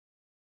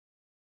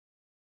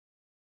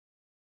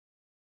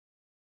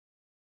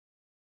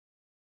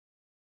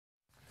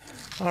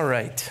All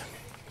right.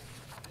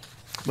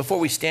 Before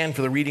we stand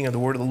for the reading of the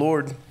word of the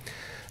Lord,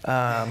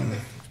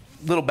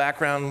 little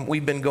background.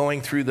 We've been going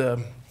through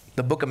the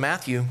book of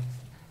Matthew,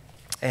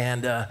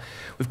 and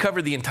we've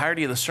covered the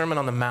entirety of the Sermon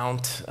on the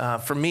Mount.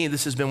 For me,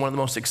 this has been one of the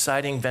most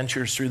exciting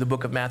ventures through the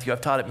book of Matthew.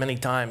 I've taught it many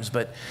times,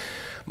 but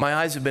my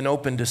eyes have been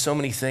opened to so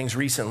many things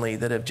recently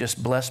that have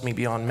just blessed me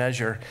beyond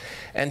measure.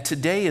 And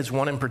today is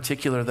one in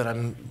particular that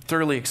I'm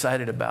thoroughly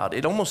excited about.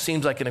 It almost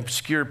seems like an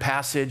obscure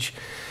passage.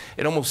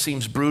 It almost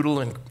seems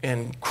brutal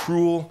and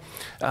cruel,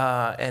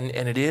 and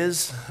it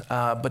is,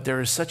 but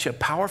there is such a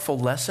powerful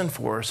lesson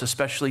for us,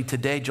 especially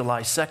today,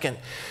 July 2nd,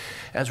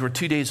 as we're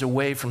 2 days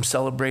away from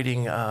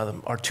celebrating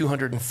our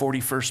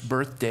 241st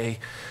birthday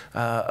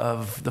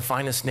of the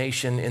finest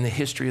nation in the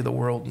history of the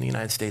world, in the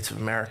United States of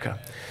America.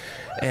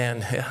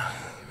 And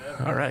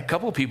all right, a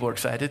couple of people are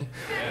excited.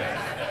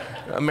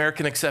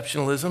 American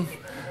exceptionalism,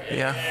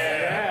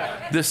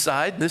 yeah. This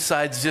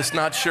side's just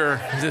not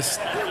sure.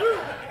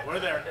 We're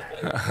there.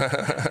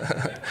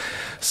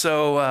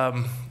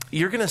 So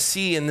you're going to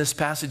see in this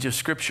passage of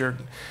Scripture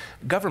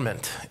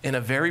government in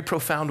a very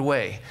profound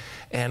way.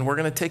 And we're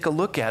going to take a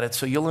look at it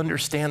so you'll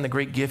understand the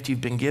great gift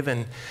you've been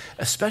given,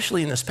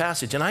 especially in this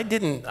passage. And I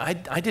didn't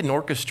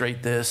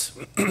orchestrate this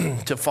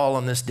to fall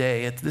on this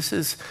day. This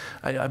is,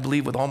 I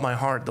believe with all my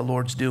heart, the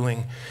Lord's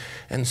doing.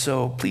 And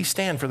so please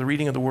stand for the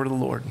reading of the word of the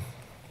Lord.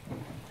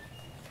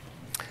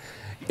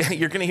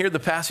 You're going to hear the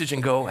passage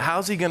and go,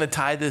 how's he going to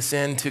tie this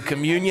into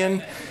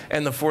communion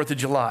and the 4th of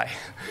July?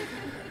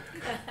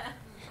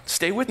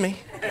 Stay with me.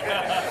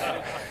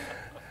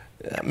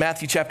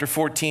 Matthew chapter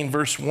 14,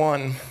 verse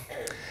 1.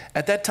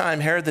 At that time,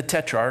 Herod the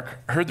Tetrarch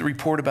heard the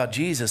report about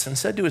Jesus and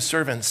said to his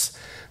servants,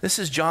 "This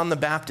is John the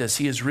Baptist.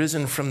 He is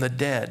risen from the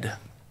dead,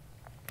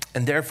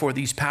 and therefore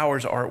these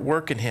powers are at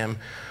work in him.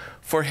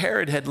 For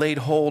Herod had laid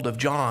hold of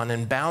John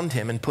and bound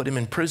him and put him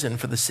in prison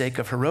for the sake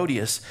of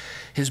Herodias,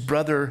 his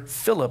brother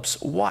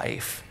Philip's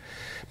wife.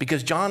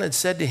 Because John had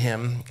said to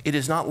him, 'It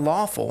is not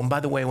lawful.'" And by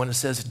the way, when it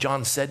says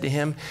John said to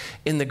him,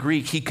 in the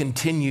Greek, he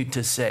continued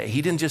to say.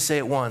 He didn't just say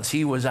it once.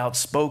 He was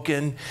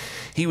outspoken.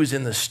 He was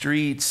in the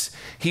streets.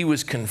 He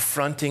was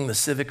confronting the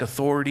civic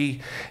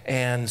authority.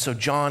 And so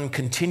John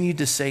continued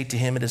to say to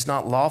him, "It is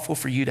not lawful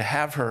for you to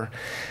have her."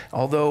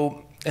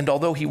 Although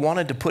he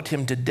wanted to put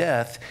him to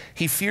death,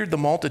 he feared the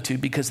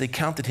multitude because they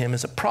counted him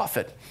as a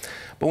prophet.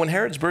 But when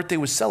Herod's birthday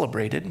was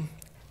celebrated,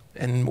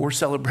 and we're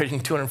celebrating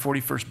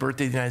 241st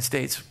birthday of the United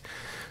States,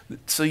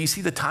 so you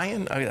see the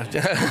tie-in?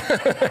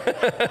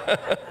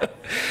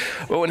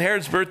 Well, when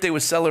Herod's birthday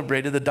was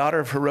celebrated, the daughter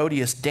of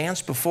Herodias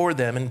danced before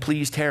them and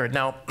pleased Herod.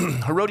 Now,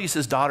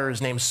 Herodias' daughter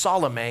is named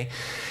Salome,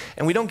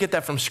 and we don't get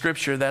that from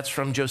Scripture. That's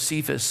from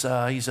Josephus.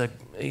 He's a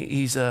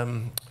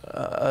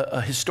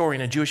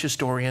historian, a Jewish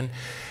historian,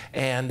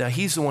 and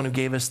he's the one who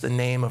gave us the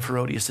name of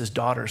Herodias'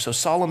 daughter. So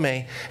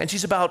Salome, and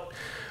she's about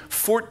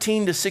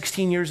 14 to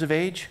 16 years of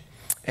age,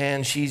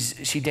 and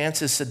she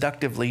dances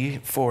seductively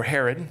for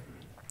Herod.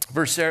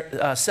 Verse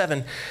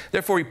 7,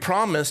 therefore he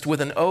promised with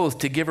an oath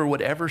to give her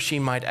whatever she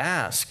might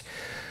ask.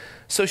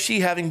 So she,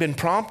 having been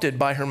prompted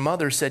by her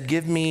mother, said,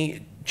 "Give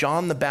me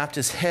John the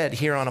Baptist's head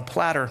here on a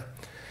platter."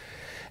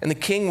 And the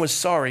king was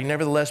sorry.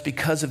 Nevertheless,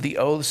 because of the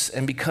oaths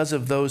and because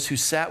of those who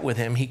sat with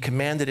him, he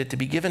commanded it to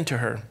be given to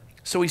her.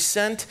 So he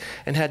sent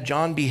and had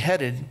John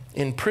beheaded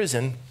in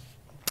prison,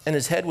 and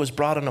his head was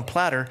brought on a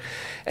platter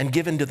and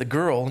given to the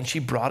girl, and she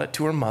brought it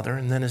to her mother.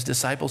 And then his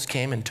disciples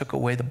came and took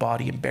away the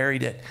body and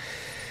buried it,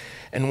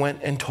 and went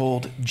and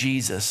told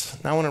Jesus.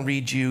 Now I want to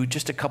read you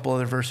just a couple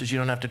other verses. You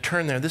don't have to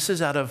turn there. This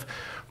is out of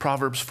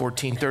Proverbs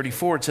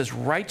 14:34. It says,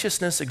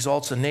 "Righteousness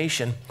exalts a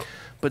nation,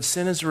 but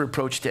sin is a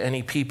reproach to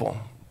any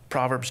people."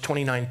 Proverbs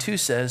 29:2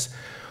 says,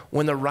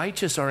 "When the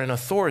righteous are in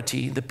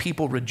authority, the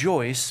people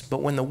rejoice,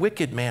 but when the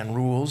wicked man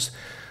rules,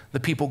 the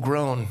people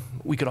groan."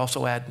 We could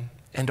also add,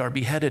 "and are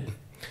beheaded."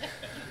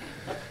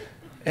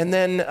 And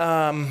then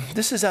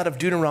this is out of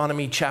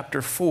Deuteronomy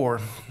chapter 4.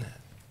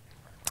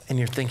 And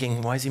you're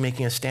thinking, why is he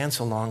making us stand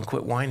so long?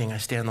 Quit whining, I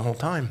stand the whole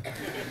time.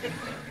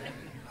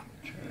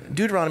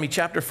 Deuteronomy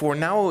chapter 4,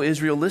 "Now, O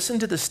Israel, listen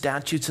to the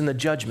statutes and the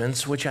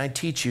judgments which I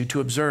teach you to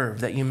observe,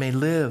 that you may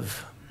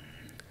live,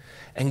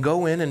 and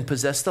go in and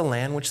possess the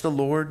land which the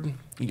Lord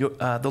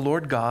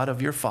God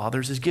of your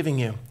fathers is giving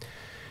you.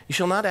 You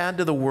shall not add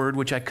to the word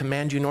which I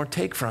command you, nor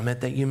take from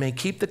it, that you may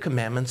keep the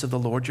commandments of the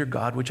Lord your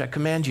God, which I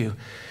command you.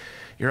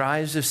 Your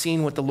eyes have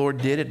seen what the Lord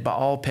did at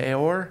Baal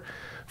Peor,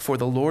 for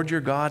the Lord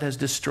your God has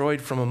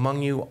destroyed from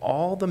among you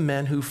all the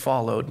men who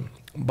followed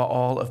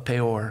Baal of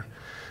Peor.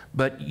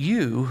 But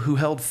you who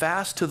held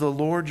fast to the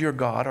Lord your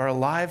God are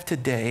alive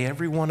today,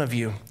 every one of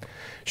you.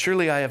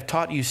 Surely I have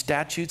taught you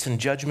statutes and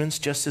judgments,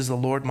 just as the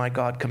Lord my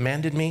God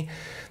commanded me,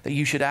 that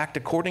you should act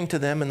according to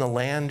them in the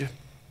land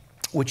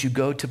which you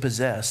go to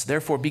possess.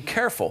 Therefore be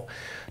careful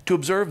to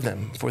observe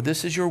them, for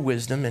this is your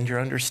wisdom and your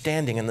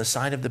understanding in the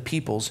sight of the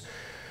peoples,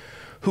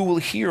 who will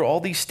hear all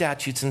these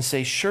statutes and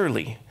say,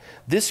 'Surely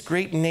this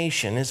great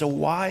nation is a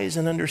wise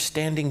and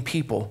understanding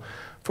people.'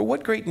 For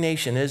what great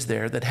nation is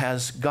there that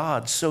has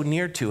God so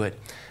near to it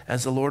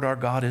as the Lord our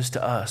God is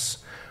to us?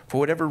 for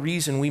whatever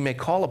reason we may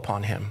call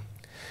upon him.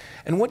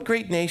 And what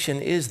great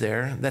nation is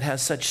there that has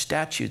such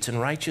statutes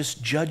and righteous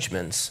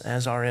judgments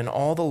as are in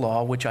all the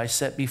law which I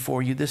set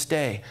before you this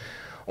day?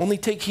 Only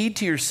take heed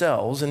to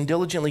yourselves and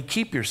diligently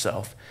keep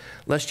yourself,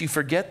 lest you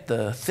forget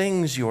the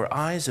things your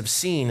eyes have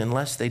seen, and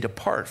lest they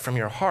depart from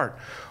your heart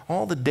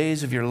all the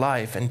days of your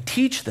life, and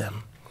teach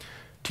them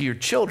to your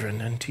children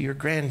and to your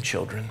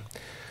grandchildren.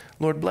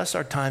 Lord, bless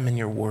our time in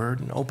your word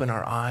and open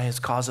our eyes,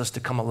 cause us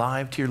to come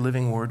alive to your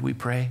living word, we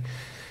pray.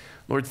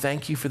 Lord,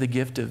 thank you for the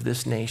gift of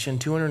this nation,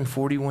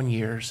 241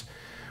 years,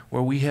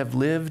 where we have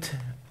lived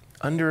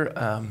under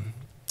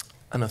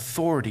an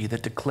authority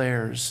that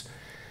declares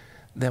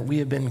that we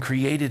have been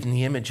created in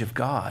the image of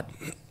God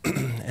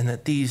and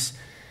that these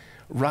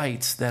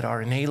rights that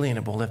are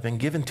inalienable have been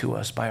given to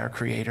us by our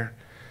Creator,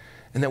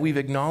 and that we've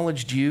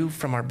acknowledged you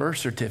from our birth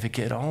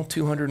certificate all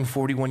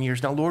 241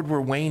 years. Now, Lord,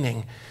 we're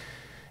waning,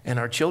 and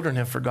our children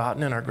have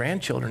forgotten, and our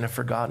grandchildren have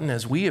forgotten,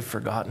 as we have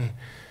forgotten.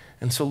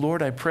 And so,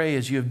 Lord, I pray,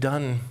 as you have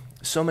done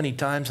so many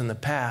times in the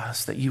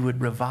past, that you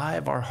would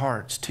revive our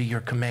hearts to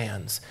your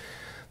commands,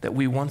 that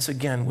we once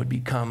again would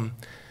become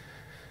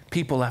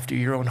people after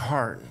your own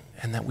heart,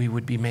 and that we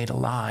would be made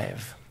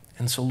alive.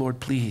 And so,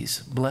 Lord, please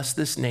bless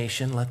this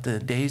nation. Let the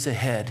days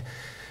ahead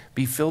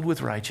be filled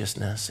with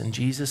righteousness. In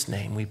Jesus'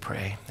 name we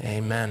pray.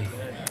 Amen.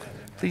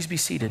 Please be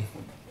seated.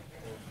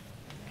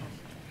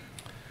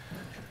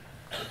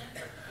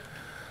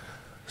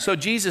 So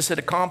Jesus had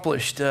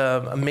accomplished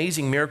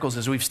amazing miracles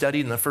as we've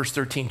studied in the first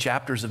 13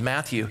 chapters of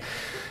Matthew.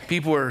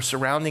 People are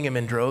surrounding him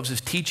in droves.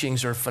 His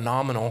teachings are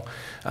phenomenal.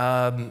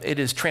 It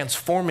is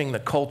transforming the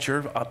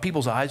culture.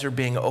 People's eyes are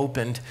being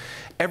opened.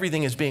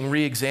 Everything is being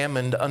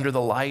re-examined under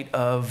the light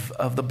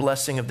of the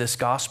blessing of this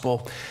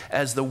gospel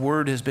as the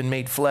word has been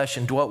made flesh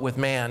and dwelt with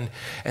man.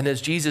 And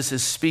as Jesus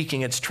is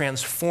speaking, it's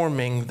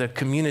transforming the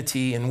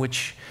community in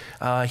which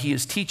he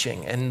is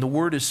teaching. And the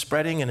word is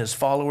spreading and his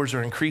followers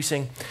are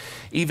increasing.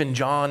 Even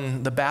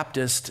John the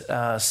Baptist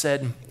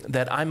said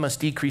that I must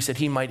decrease that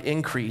he might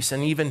increase.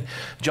 And even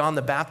John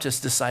the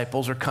Baptist's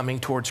disciples are coming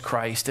towards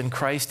Christ. And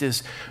Christ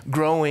is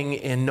growing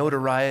in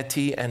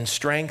notoriety and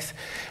strength.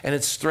 And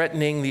it's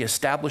threatening the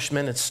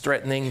establishment. It's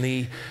threatening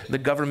the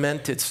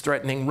government. It's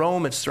threatening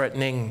Rome. It's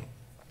threatening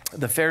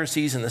the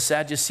Pharisees and the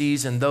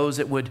Sadducees and those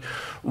that would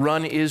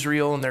run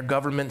Israel and their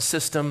government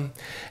system.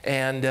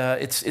 And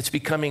it's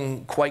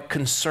becoming quite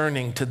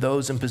concerning to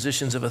those in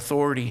positions of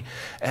authority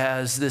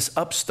as this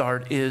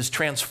upstart is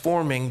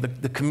transforming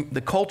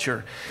the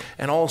culture.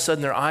 And all of a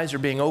sudden their eyes are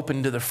being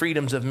opened to the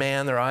freedoms of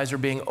man. Their eyes are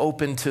being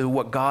opened to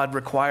what God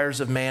requires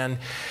of man.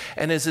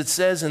 And as it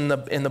says in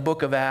the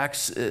book of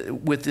Acts,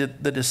 with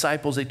the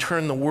disciples, they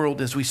turn the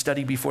world, as we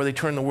studied before, they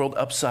turn the world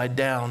upside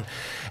down.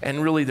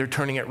 And really they're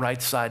turning it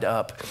right side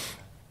up.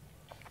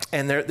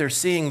 And they're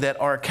seeing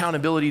that our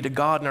accountability to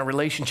God and our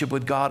relationship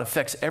with God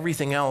affects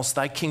everything else.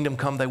 Thy kingdom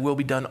come, thy will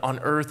be done on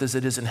earth as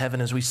it is in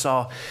heaven, as we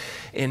saw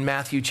in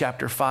Matthew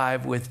chapter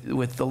 5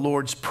 with the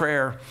Lord's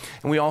Prayer.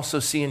 And we also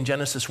see in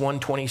Genesis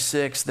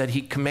 1:26 that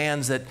he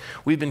commands that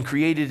we've been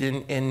created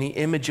in the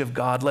image of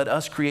God. Let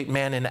us create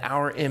man in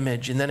our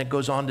image. And then it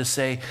goes on to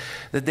say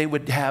that they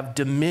would have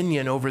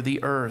dominion over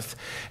the earth.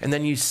 And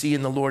then you see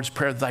in the Lord's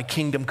Prayer, thy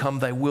kingdom come,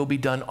 thy will be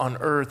done on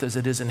earth as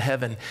it is in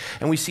heaven.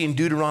 And we see in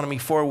Deuteronomy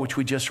 4, which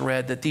we just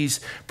read, that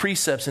these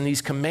precepts and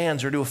these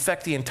commands are to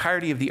affect the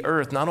entirety of the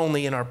earth, not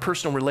only in our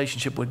personal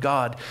relationship with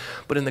God,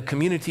 but in the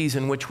communities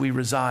in which we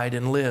reside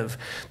and live,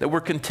 that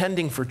we're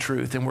contending for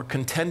truth and we're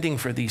contending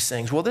for these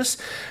things. Well, this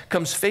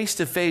comes face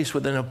to face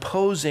with an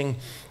opposing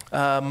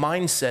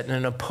mindset and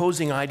an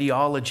opposing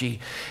ideology,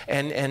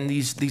 and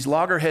these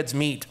loggerheads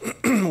meet.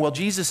 Well,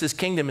 Jesus'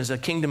 kingdom is a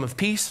kingdom of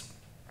peace.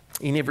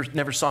 You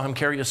never saw him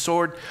carry a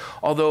sword,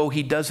 although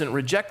he doesn't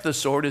reject the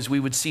sword, as we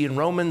would see in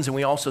Romans. And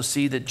we also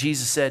see that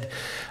Jesus said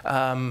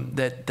I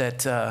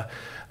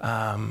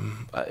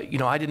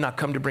did not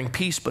come to bring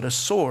peace, but a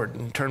sword,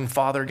 and turn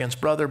father against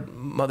brother,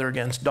 mother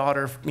against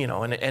daughter,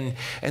 and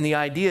the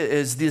idea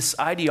is this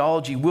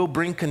ideology will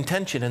bring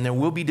contention and there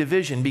will be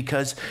division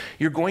because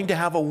you're going to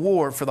have a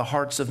war for the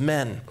hearts of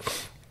men.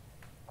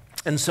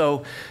 And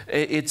so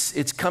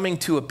it's coming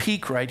to a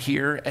peak right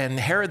here,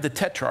 and Herod the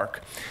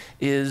Tetrarch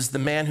is the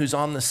man who's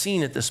on the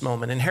scene at this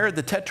moment. And Herod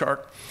the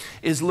Tetrarch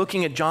is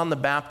looking at John the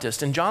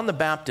Baptist. And John the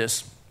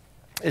Baptist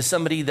is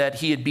somebody that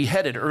he had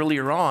beheaded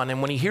earlier on.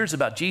 And when he hears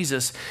about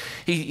Jesus,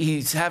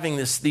 he's having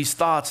these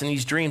thoughts and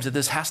these dreams that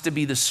this has to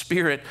be the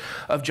spirit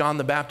of John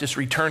the Baptist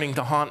returning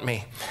to haunt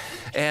me.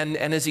 And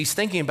as he's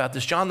thinking about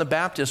this, John the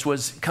Baptist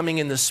was coming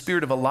in the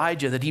spirit of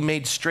Elijah, that he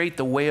made straight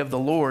the way of the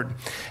Lord.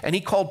 And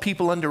he called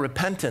people unto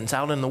repentance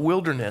out in the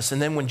wilderness.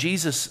 And then when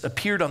Jesus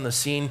appeared on the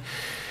scene,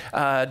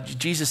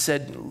 Jesus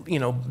said,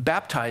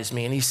 baptize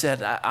me. And he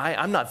said,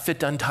 I'm not fit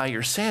to untie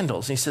your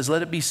sandals. And he says,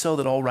 let it be so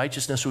that all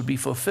righteousness would be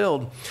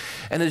fulfilled.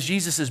 And as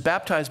Jesus is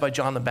baptized by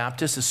John the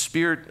Baptist, the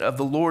Spirit of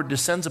the Lord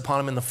descends upon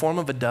him in the form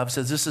of a dove,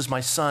 says, this is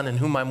my son in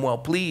whom I'm well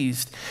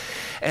pleased.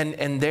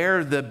 And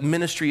there the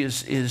ministry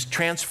is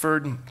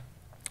transferred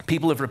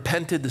People have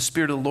repented. The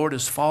Spirit of the Lord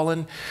has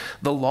fallen.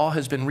 The law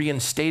has been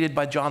reinstated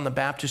by John the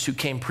Baptist, who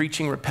came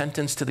preaching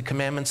repentance to the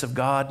commandments of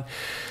God.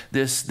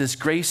 This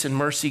grace and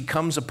mercy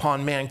comes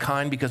upon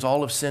mankind because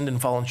all have sinned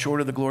and fallen short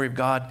of the glory of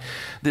God.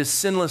 This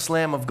sinless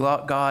Lamb of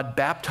God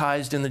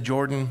baptized in the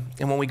Jordan.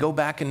 And when we go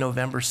back in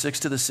November 6th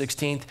to the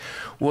 16th,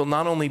 we'll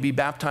not only be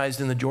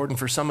baptized in the Jordan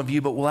for some of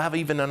you, but we'll have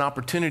even an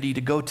opportunity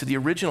to go to the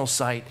original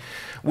site,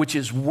 which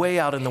is way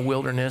out in the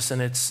wilderness,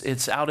 and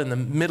it's out in the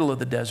middle of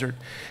the desert.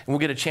 And we'll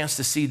get a chance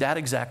to see that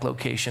exact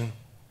location.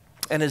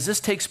 And as this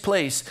takes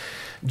place,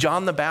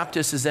 John the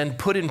Baptist is then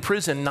put in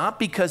prison, not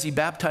because he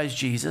baptized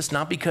Jesus,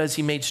 not because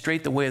he made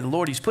straight the way of the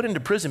Lord. He's put into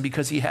prison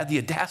because he had the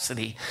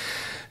audacity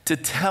to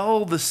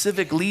tell the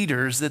civic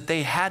leaders that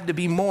they had to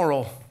be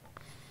moral.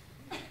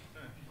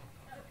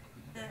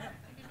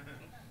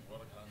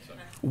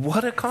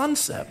 What a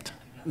concept.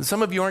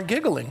 Some of you aren't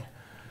giggling.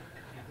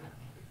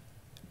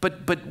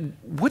 But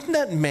wouldn't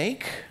that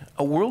make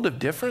a world of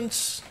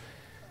difference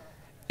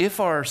if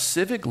our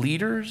civic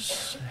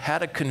leaders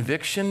had a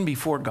conviction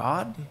before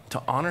God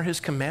to honor his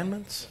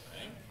commandments?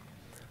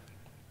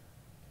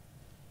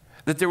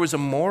 That there was a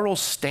moral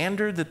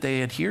standard that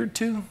they adhered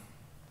to?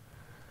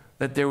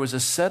 That there was a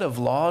set of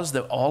laws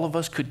that all of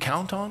us could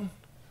count on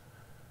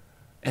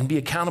and be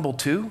accountable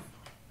to?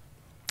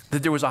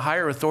 That there was a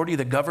higher authority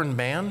that governed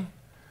man?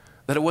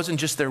 That it wasn't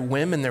just their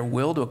whim and their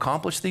will to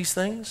accomplish these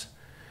things?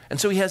 And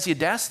so he has the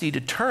audacity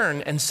to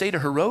turn and say to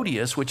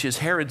Herodias, which is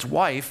Herod's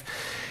wife,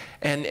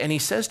 and he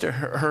says to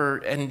her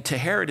and to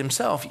Herod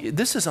himself,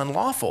 this is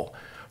unlawful.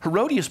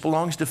 Herodias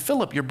belongs to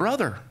Philip, your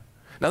brother.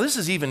 Now this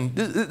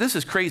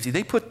is crazy.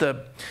 They put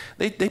the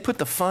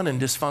fun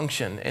and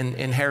dysfunction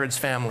in Herod's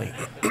family.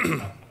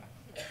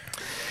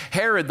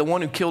 Herod, the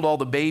one who killed all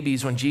the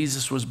babies when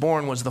Jesus was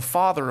born, was the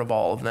father of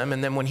all of them.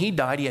 And then when he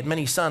died, he had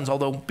many sons,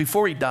 although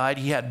before he died,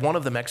 he had one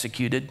of them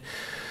executed.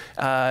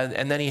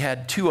 And then he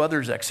had two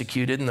others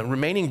executed, and the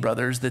remaining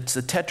brothers, that's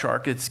the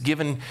tetrarch, it's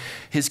given,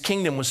 his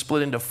kingdom was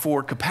split into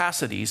 4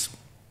 capacities.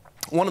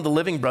 One of the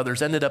living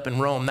brothers ended up in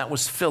Rome. That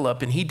was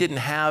Philip, and he didn't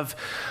have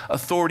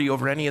authority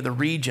over any of the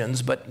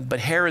regions, but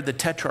Herod the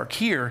tetrarch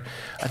here,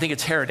 I think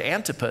it's Herod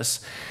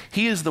Antipas,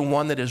 he is the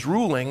one that is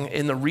ruling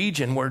in the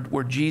region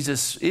where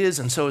Jesus is,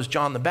 and so is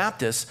John the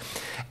Baptist,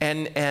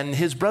 and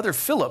his brother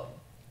Philip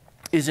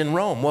is in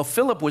Rome. Well,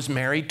 Philip was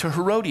married to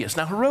Herodias.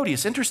 Now,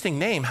 Herodias, interesting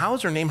name. How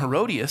is her name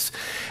Herodias?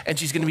 And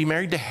she's going to be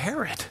married to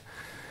Herod.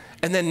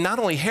 And then not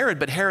only Herod,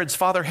 but Herod's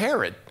father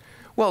Herod.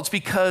 Well, it's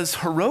because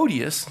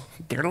Herodias,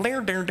 this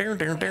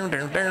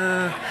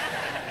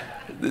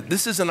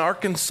is an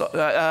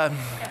Arkansas,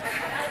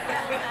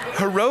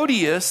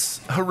 Herodias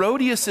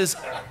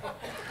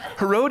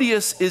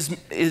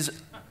is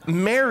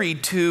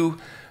married to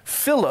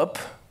Philip,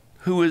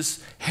 who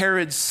is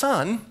Herod's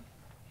son.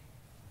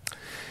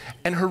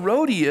 And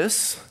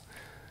Herodias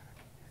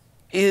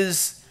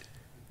is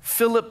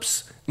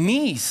Philip's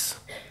niece.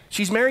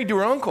 She's married to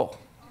her uncle.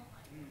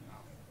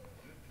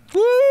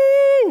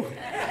 Woo!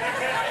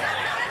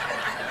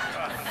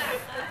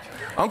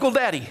 Uncle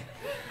Daddy.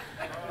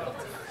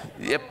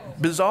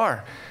 Yep,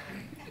 bizarre.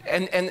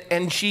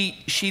 And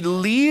she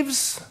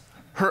leaves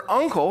her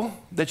uncle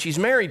that she's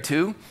married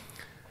to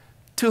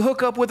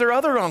hook up with her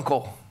other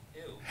uncle,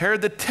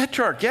 Herod the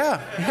Tetrarch. Yeah.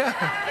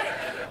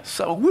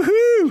 So,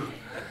 woohoo!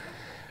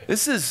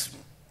 This is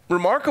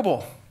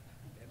remarkable.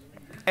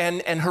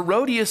 And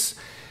Herodias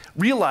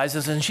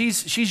realizes, and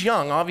she's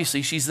young,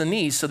 obviously, she's the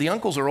niece, so the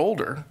uncles are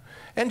older,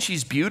 and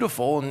she's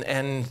beautiful,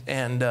 and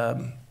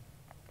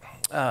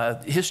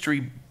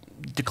history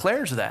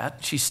declares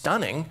that. She's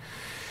stunning.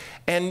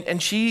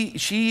 And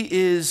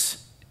she's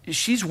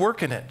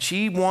working it.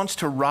 She wants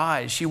to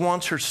rise. She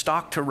wants her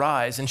stock to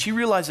rise. And she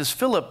realizes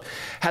Philip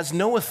has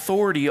no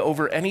authority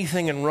over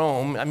anything in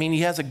Rome. I mean,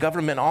 he has a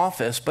government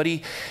office, but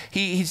he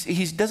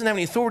doesn't have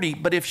any authority.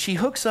 But if she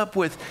hooks up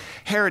with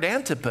Herod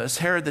Antipas,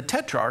 Herod the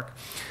Tetrarch,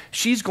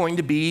 she's going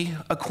to be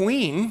a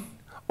queen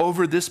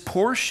over this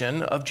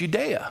portion of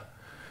Judea.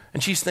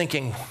 And she's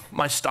thinking,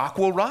 my stock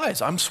will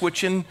rise. I'm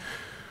switching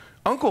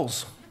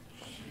uncles.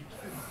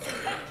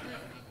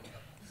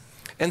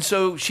 And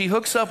so she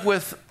hooks up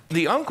with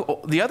the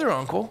other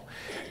uncle,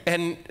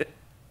 and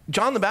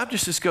John the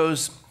Baptist just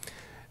goes,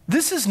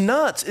 this is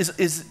nuts.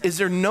 Is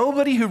there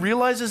nobody who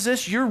realizes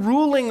this? You're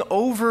ruling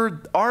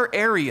over our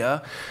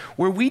area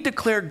where we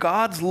declare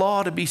God's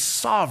law to be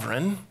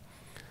sovereign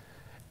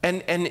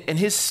and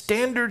his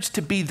standards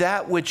to be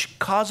that which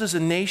causes a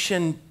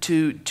nation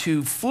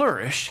to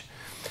flourish.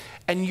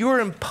 And you're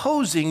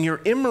imposing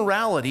your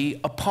immorality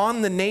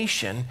upon the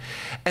nation,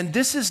 and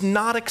this is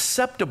not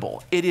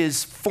acceptable. It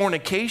is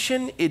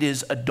fornication, it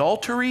is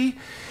adultery,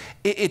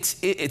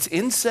 it's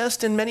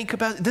incest in many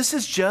capacities. This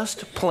is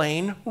just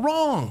plain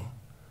wrong.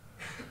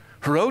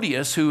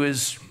 Herodias, who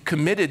is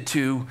committed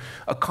to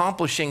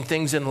accomplishing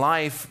things in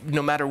life,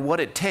 no matter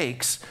what it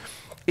takes,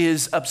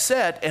 is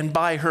upset, and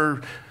by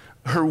her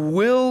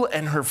will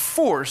and her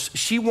force,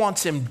 she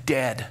wants him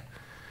dead.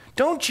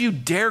 Don't you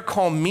dare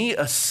call me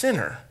a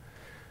sinner.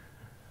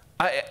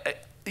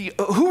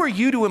 Who are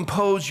you to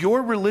impose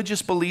your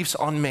religious beliefs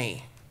on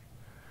me?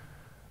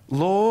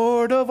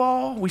 Lord of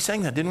all. We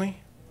sang that, didn't we?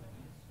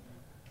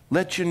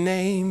 Let your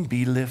name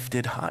be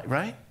lifted high,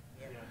 right?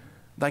 Yeah.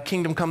 Thy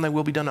kingdom come, thy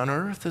will be done on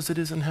earth as it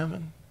is in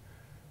heaven.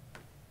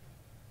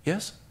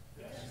 Yes?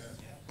 Yes.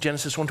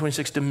 Genesis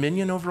 1:26,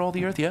 dominion over all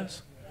the earth,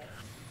 yes?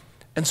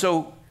 And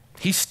so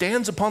he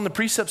stands upon the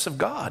precepts of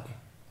God.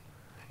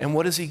 And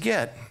what does he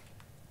get?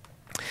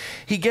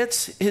 He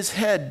gets his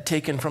head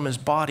taken from his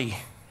body.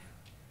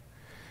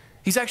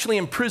 He's actually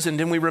imprisoned,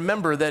 and we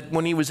remember that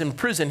when he was in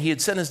prison, he had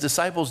sent his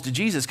disciples to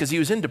Jesus because he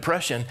was in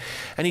depression.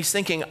 And he's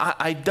thinking,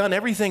 I've done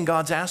everything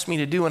God's asked me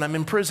to do, and I'm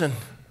in prison.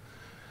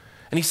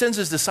 And he sends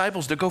his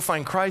disciples to go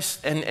find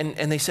Christ,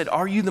 and they said,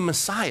 are you the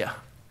Messiah?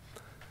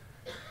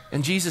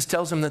 And Jesus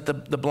tells him that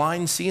the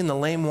blind see and the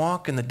lame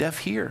walk and the deaf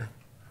hear.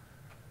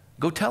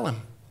 Go tell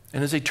him.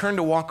 And as they turn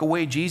to walk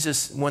away,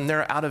 Jesus, when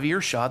they're out of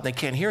earshot and they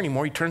can't hear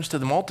anymore, he turns to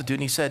the multitude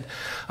and he said,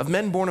 of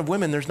men born of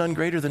women, there's none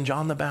greater than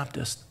John the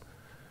Baptist.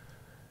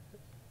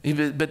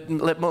 But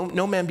let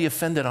no man be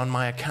offended on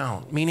my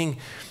account. Meaning,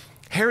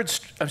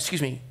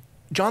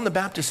 John the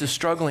Baptist is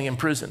struggling in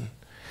prison.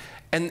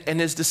 And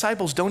his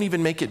disciples don't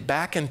even make it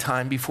back in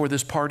time before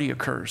this party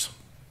occurs.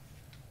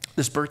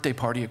 This birthday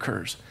party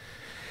occurs.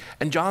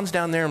 And John's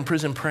down there in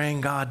prison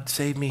praying, God,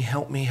 save me,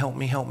 help me, help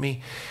me, help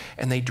me.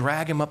 And they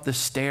drag him up the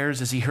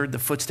stairs as he heard the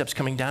footsteps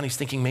coming down. He's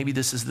thinking maybe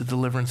this is the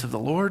deliverance of the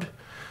Lord.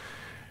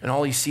 And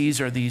all he sees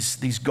are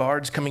these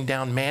guards coming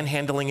down,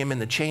 manhandling him in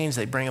the chains.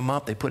 They bring him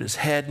up. They put his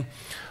head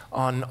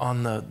on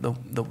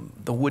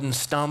the wooden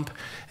stump,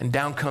 and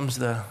down comes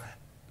the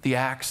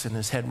axe, and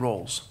his head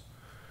rolls.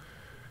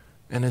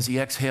 And as he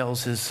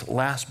exhales his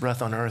last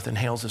breath on earth,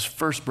 inhales his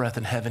first breath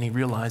in heaven, he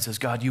realizes,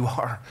 God, you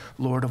are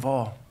Lord of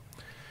all.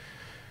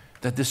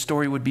 That this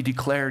story would be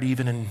declared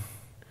even in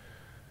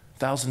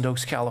Thousand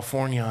Oaks,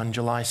 California on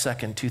July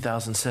 2nd,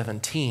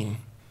 2017.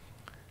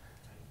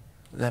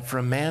 That for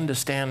a man to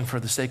stand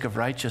for the sake of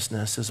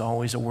righteousness is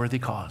always a worthy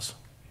cause.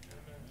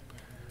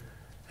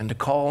 And to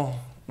call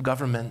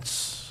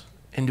governments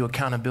into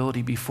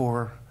accountability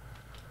before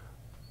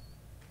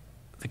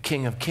the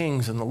King of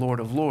Kings and the Lord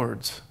of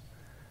Lords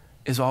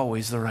is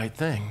always the right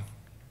thing.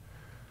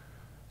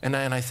 And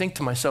I think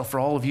to myself, for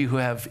all of you who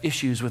have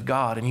issues with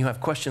God and you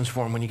have questions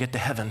for him when you get to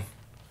heaven,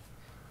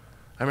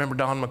 I remember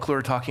Don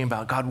McClure talking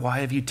about, God, why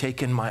have you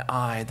taken my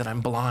eye, that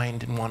I'm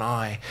blind in one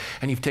eye,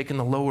 and you've taken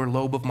the lower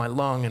lobe of my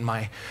lung and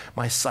my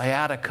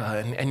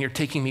sciatica, and you're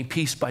taking me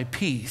piece by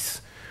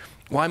piece.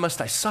 Why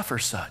must I suffer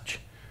such?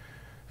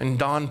 And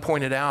Don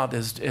pointed out,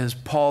 as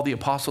Paul the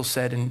apostle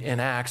said in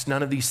Acts,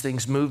 none of these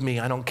things move me.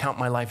 I don't count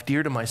my life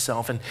dear to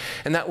myself. And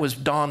that was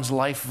Don's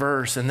life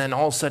verse. And then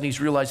all of a sudden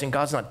he's realizing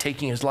God's not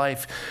taking his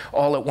life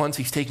all at once.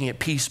 He's taking it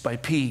piece by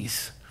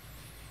piece.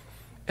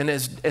 And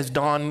as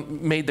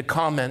Don made the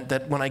comment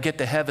that when I get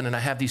to heaven and I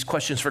have these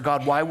questions for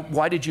God,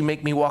 why did you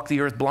make me walk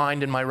the earth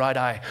blind in my right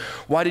eye?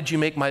 Why did you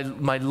make my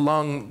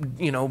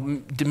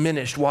lung,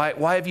 diminished?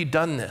 Why have you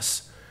done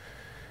this?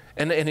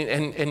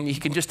 And you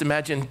can just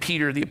imagine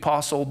Peter, the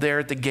apostle, there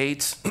at the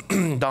gates.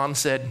 Don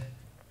said,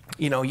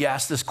 you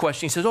asked this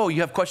question. He says, oh,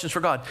 you have questions for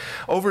God.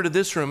 Over to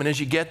this room, and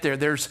as you get there,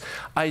 there's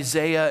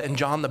Isaiah and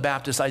John the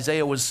Baptist.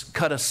 Isaiah was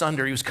cut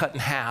asunder. He was cut in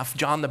half.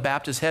 John the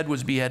Baptist's head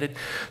was beheaded.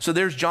 So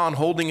there's John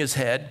holding his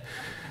head.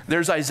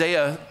 There's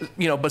Isaiah,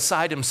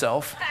 beside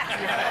himself.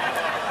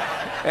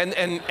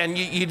 And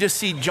you just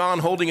see John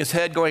holding his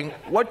head going,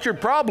 what's your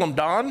problem,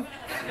 Don?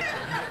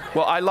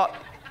 Well,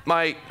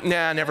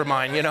 never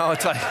mind.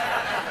 It's like,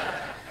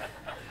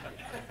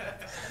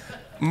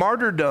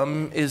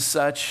 martyrdom is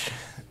such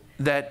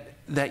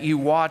that you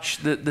watch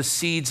the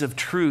seeds of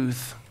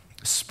truth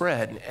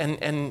spread.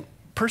 And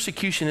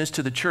persecution is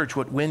to the church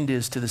what wind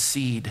is to the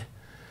seed.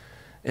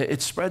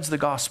 It spreads the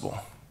gospel.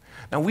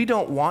 Now, we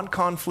don't want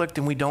conflict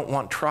and we don't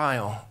want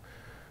trial,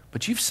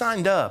 but you've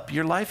signed up.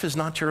 Your life is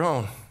not your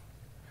own.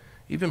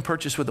 You've been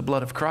purchased with the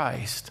blood of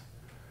Christ.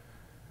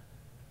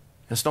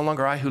 It's no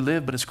longer I who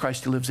live, but it's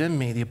Christ who lives in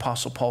me, the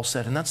Apostle Paul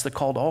said. And that's the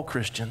call to all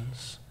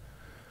Christians.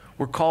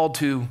 We're called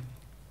to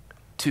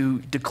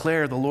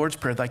declare the Lord's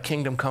Prayer, thy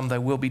kingdom come, thy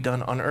will be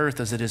done on earth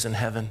as it is in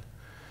heaven.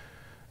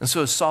 And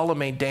so as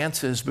Salome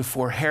dances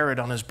before Herod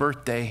on his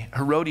birthday,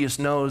 Herodias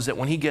knows that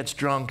when he gets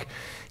drunk,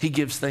 he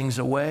gives things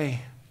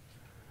away.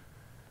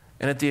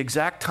 And at the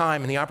exact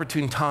time and the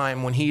opportune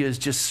time when he is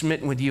just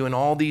smitten with you and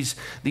all these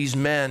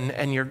men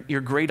and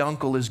your great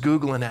uncle is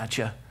Googling at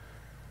you,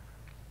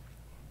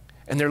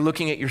 and they're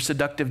looking at your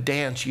seductive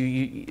dance,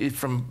 you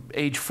from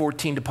age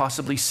 14 to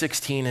possibly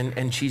 16,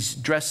 and she's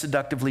dressed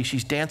seductively,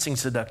 she's dancing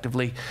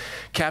seductively,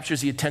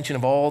 captures the attention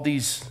of all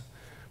these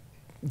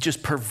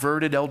just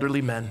perverted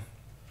elderly men.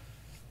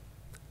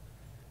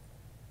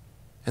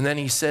 And then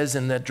he says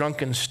in that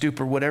drunken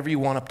stupor, whatever you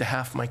want up to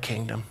half my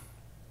kingdom.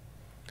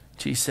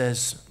 She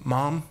says,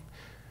 Mom,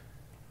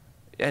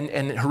 and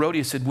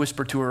Herodias had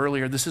whispered to her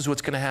earlier, this is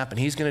what's going to happen.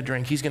 He's going to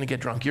drink. He's going to get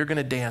drunk. You're going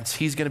to dance.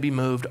 He's going to be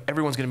moved.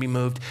 Everyone's going to be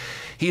moved.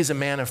 He is a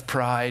man of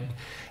pride,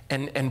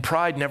 and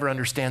pride never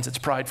understands it's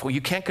prideful.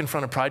 You can't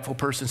confront a prideful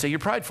person and say, you're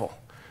prideful.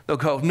 They'll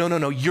go,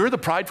 no, you're the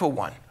prideful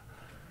one.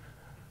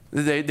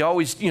 They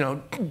always,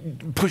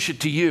 push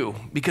it to you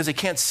because they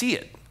can't see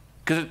it.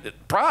 Because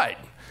pride.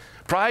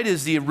 Pride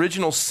is the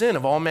original sin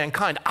of all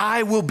mankind.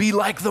 I will be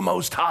like the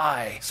Most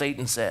High,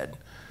 Satan said.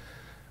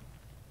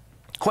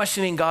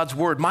 Questioning God's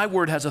word. My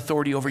word has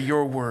authority over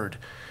your word.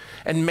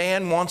 And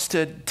man wants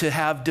to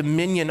have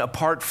dominion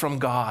apart from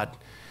God,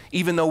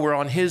 even though we're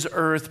on his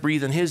earth,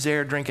 breathing his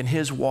air, drinking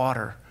his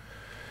water.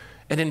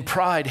 And in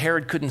pride,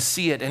 Herod couldn't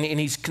see it, and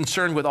he's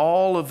concerned with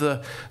all of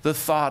the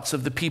thoughts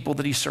of the people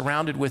that he's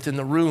surrounded with in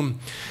the room.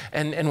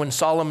 And when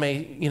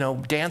Salome,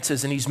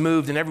 dances and he's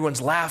moved and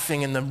everyone's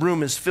laughing and the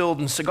room is filled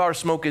and cigar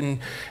smoke and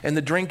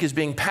the drink is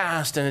being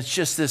passed, and it's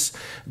just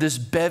this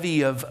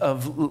bevy of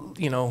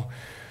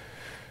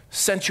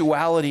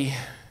sensuality.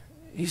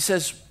 He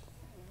says,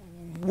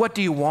 what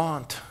do you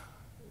want?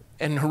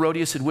 And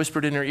Herodias had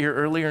whispered in her ear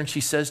earlier, and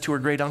she says to her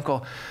great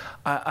uncle,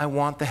 I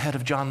want the head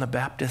of John the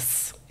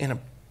Baptist in a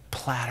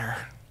platter.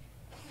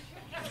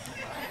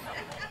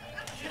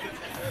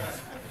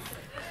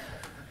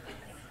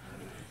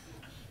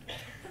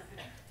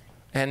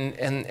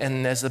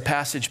 And as the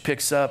passage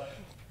picks up,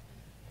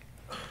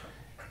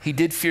 he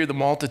did fear the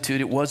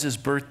multitude. It was his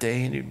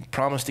birthday, and he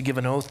promised to give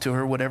an oath to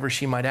her, whatever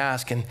she might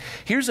ask. And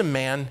here's a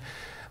man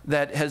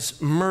that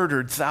has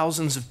murdered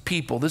thousands of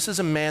people. This is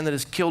a man that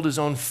has killed his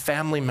own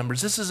family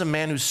members. This is a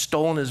man who's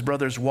stolen his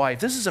brother's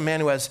wife. This is a man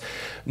who has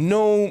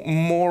no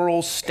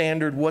moral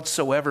standard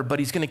whatsoever, but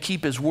he's going to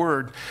keep his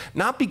word.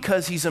 Not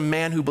because he's a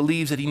man who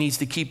believes that he needs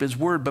to keep his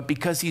word, but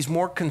because he's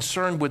more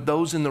concerned with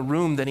those in the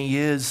room than he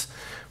is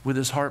with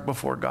his heart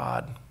before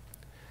God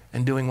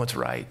and doing what's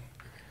right.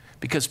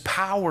 Because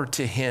power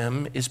to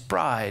him is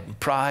pride.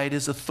 Pride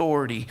is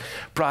authority.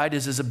 Pride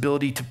is his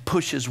ability to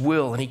push his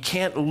will. And he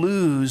can't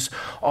lose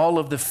all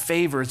of the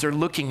favors they're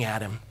looking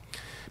at him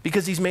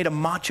because he's made a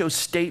macho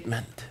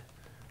statement.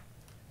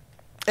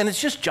 And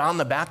it's just John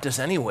the Baptist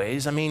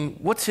anyways. I mean,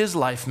 what's his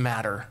life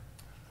matter?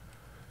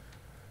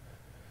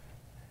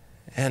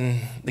 And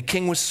the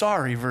king was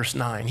sorry, verse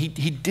 9. He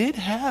did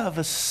have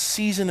a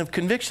season of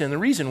conviction. And the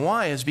reason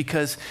why is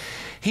because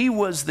he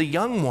was the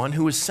young one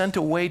who was sent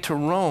away to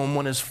Rome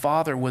when his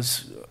father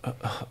was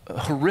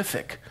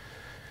horrific.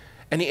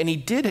 And he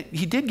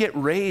did get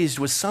raised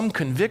with some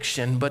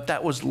conviction, but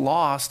that was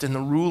lost in the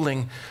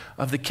ruling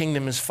of the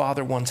kingdom his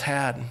father once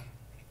had.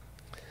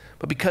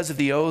 But because of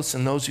the oaths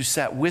and those who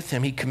sat with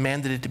him, he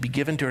commanded it to be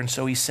given to her. And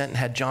so he sent and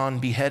had John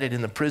beheaded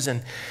in the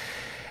prison.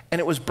 And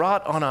it was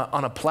brought on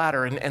a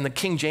platter, and the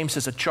King James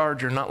says a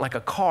charger, not like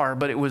a car,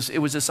 but it was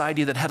this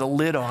idea that had a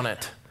lid on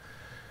it.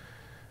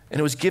 And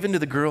it was given to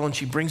the girl, and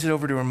she brings it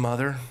over to her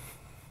mother.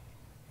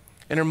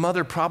 And her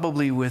mother,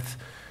 probably with,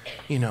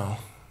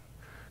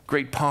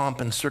 great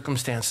pomp and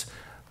circumstance,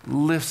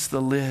 lifts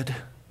the lid.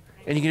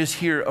 And you can just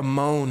hear a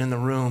moan in the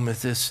room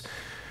as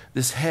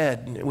this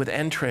head with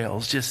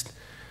entrails, just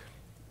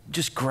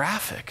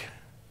graphic.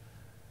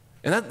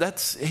 And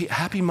that's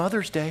Happy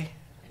Mother's Day.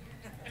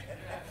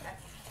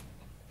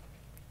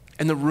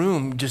 And the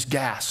room just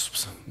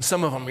gasps.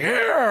 Some of them,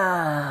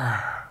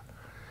 yeah.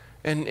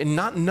 And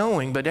not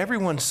knowing, but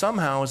everyone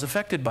somehow is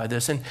affected by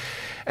this. And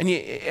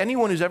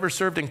anyone who's ever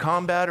served in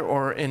combat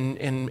or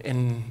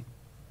in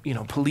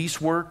police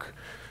work,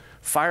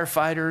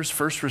 firefighters,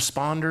 first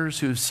responders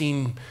who have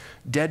seen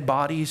dead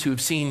bodies, who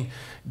have seen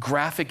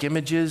graphic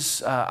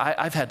images.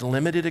 I've had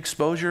limited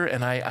exposure,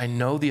 and I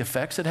know the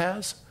effects it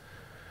has.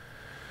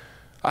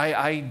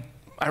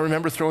 I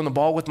remember throwing the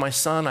ball with my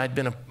son. I'd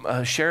been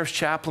a sheriff's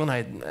chaplain.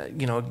 I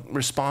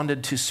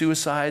responded to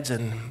suicides,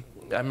 and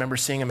I remember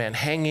seeing a man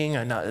hanging,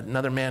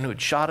 another man who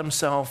had shot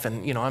himself,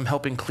 and, I'm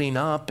helping clean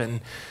up. And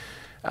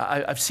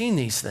I've seen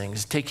these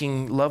things,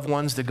 taking loved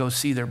ones to go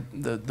see the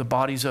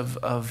bodies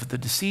of the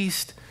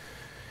deceased,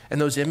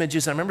 and those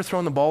images. I remember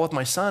throwing the ball with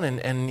my son,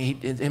 and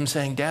him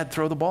saying, Dad,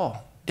 throw the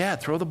ball.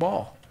 Dad, throw the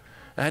ball.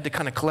 And I had to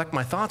kind of collect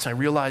my thoughts. I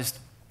realized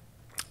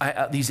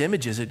these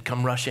images had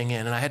come rushing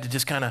in, and I had to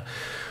just kind of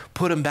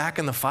put them back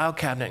in the file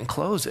cabinet and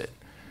close it.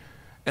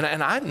 And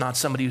I'm not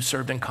somebody who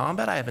served in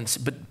combat. I haven't,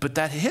 but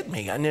that hit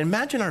me. And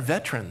imagine our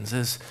veterans,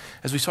 as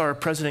we saw our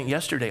president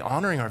yesterday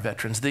honoring our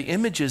veterans, the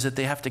images that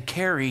they have to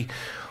carry,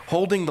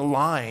 holding the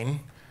line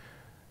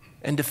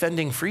and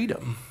defending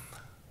freedom.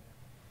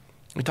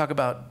 We talk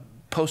about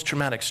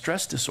post-traumatic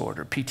stress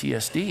disorder,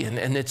 PTSD,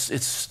 and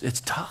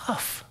it's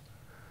tough.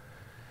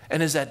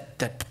 And as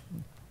that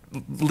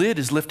lid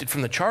is lifted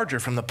from the charger,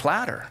 from the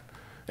platter,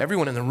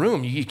 everyone in the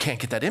room, you can't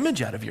get that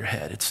image out of your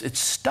head. It's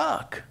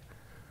stuck.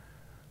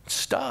 It's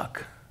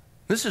stuck.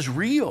 This is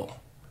real.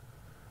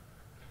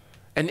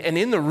 And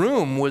in the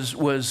room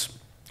was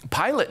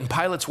Pilate and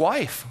Pilate's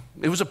wife.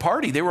 It was a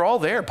party. They were all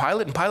there.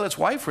 Pilate and Pilate's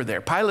wife were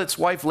there. Pilate's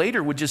wife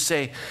later would just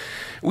say,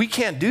 we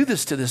can't do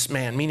this to this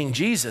man, meaning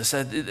Jesus.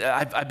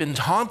 I've been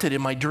haunted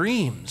in my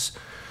dreams.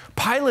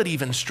 Pilate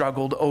even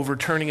struggled over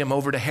turning him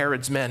over to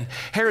Herod's men.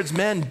 Herod's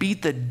men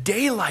beat the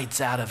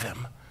daylights out of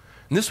him.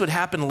 And this would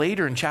happen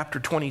later in chapter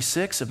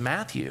 26 of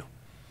Matthew.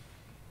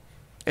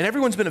 And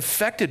everyone's been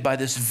affected by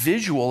this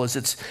visual as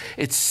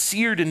it's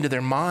seared into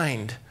their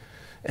mind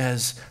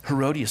as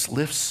Herodias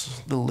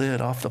lifts the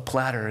lid off the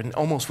platter and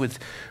almost with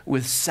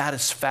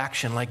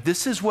satisfaction, like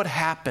this is what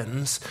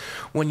happens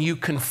when you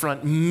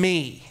confront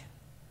me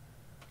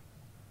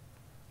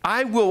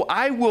I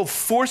will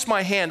force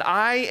my hand.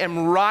 I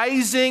am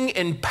rising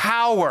in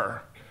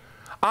power.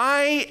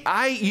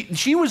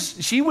 She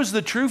was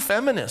the true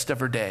feminist of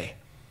her day.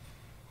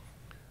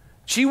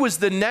 She was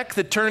the neck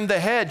that turned the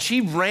head.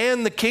 She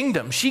ran the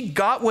kingdom. She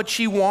got what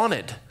she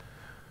wanted.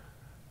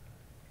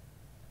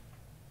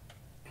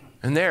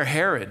 And there,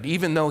 Herod,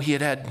 even though he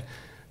had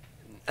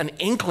an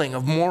inkling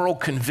of moral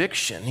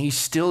conviction, he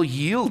still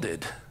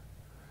yielded.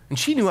 And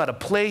she knew how to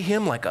play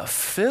him like a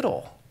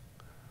fiddle.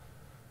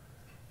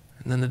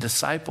 And then the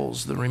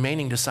disciples, the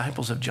remaining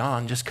disciples of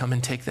John, just come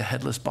and take the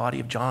headless body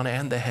of John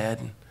and the head.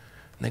 And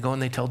they go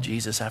and they tell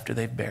Jesus after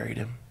they've buried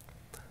him.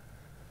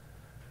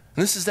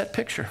 And this is that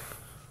picture.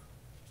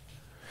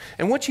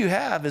 And what you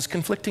have is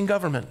conflicting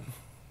government.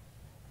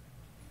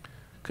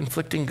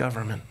 Conflicting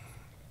government.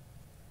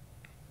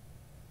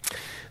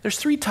 There's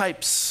 3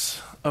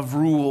 types of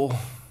rule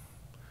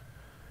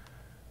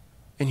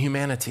in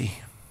humanity.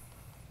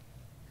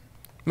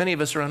 Many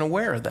of us are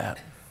unaware of that.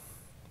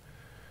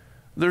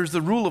 There's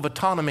the rule of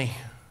autonomy.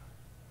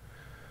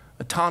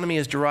 Autonomy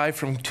is derived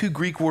from 2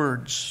 Greek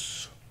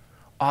words,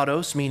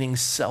 autos meaning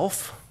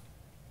self,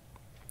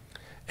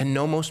 and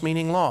nomos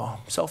meaning law,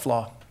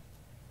 self-law.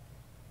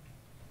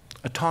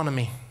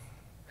 Autonomy.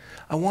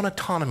 I want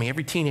autonomy.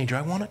 Every teenager,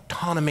 I want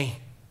autonomy.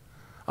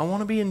 I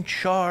want to be in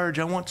charge.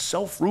 I want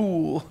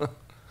self-rule.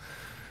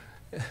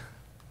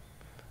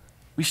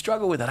 We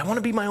struggle with that. I want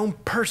to be my own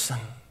person.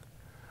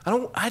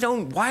 I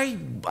don't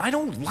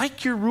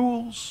like your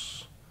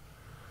rules.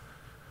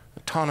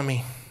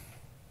 Autonomy.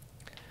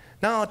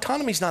 Now,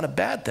 autonomy is not a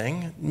bad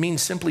thing. It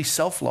means simply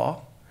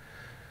self-law.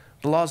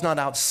 The law is not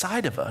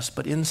outside of us,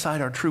 but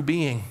inside our true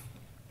being.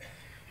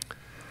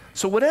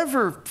 So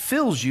whatever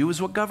fills you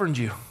is what governs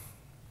you.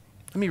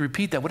 Let me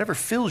repeat that. Whatever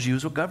fills you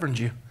is what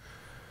governs you.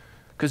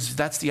 Because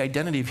that's the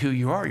identity of who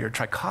you are. You're a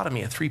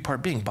trichotomy, a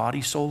 3-part being,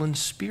 body, soul, and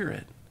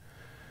spirit.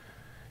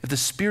 If the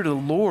Spirit of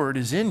the Lord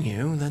is in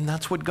you, then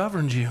that's what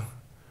governs you.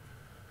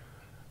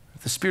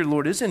 If the Spirit of the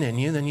Lord isn't in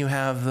you, then you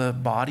have the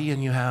body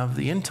and you have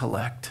the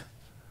intellect.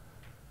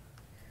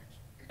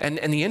 And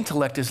the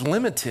intellect is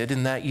limited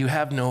in that you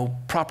have no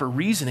proper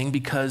reasoning,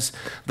 because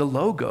the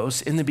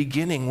Logos in the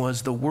beginning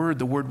was the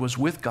Word was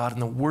with God,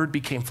 and the Word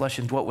became flesh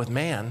and dwelt with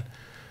man.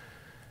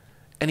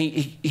 And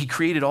he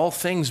created all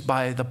things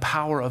by the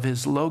power of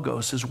his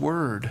Logos, his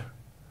Word.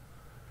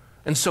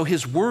 And so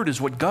his Word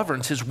is what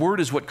governs, his Word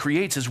is what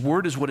creates, his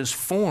Word is what is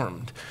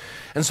formed.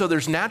 And so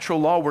there's natural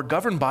law we're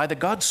governed by that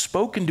God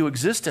spoke into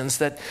existence,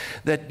 that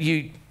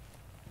you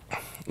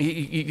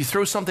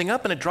throw something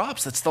up and it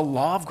drops. That's the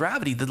law of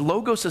gravity. The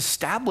Logos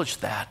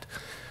established that.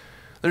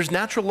 There's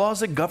natural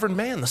laws that govern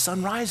man. The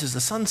sun rises,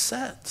 the sun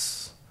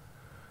sets.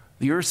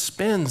 The earth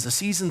spins, the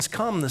seasons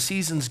come, the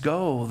seasons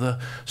go. The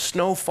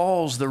snow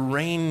falls, the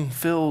rain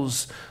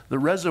fills the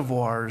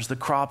reservoirs, the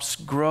crops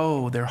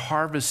grow, they're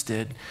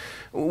harvested.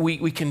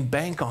 We can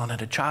bank on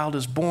it. A child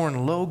is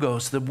born,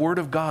 Logos, the Word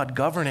of God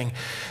governing.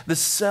 The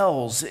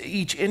cells,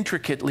 each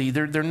intricately, each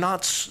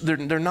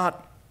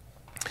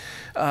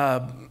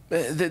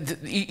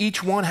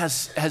one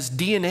has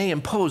DNA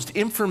imposed,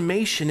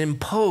 information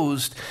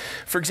imposed.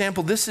 For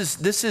example, this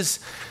is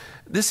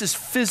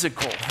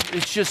physical.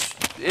 It's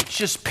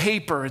just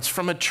paper. It's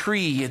from a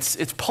tree.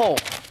 It's pulp.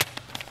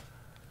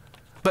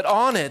 But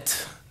on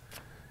it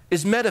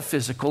is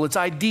metaphysical. It's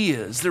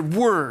ideas. They're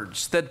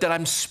words that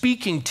I'm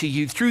speaking to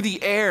you through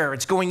the air.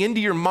 It's going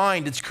into your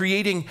mind. It's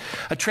creating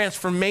a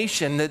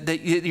transformation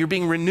that you're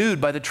being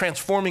renewed by the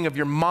transforming of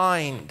your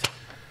mind.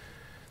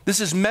 This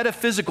is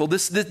metaphysical.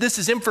 This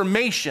is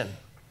information.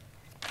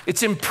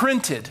 It's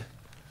imprinted.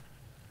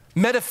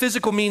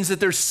 Metaphysical means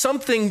that there's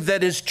something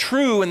that is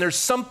true and there's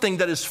something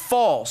that is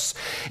false.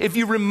 If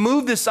you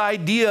remove this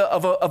idea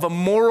of a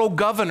moral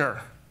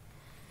governor,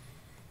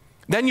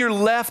 then you're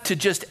left to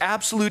just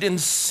absolute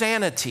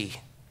insanity,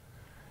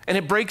 and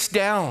it breaks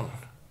down.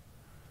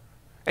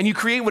 And you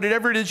create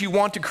whatever it is you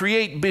want to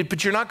create,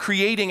 but you're not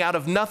creating out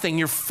of nothing.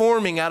 You're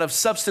forming out of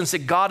substance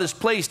that God has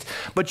placed,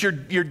 but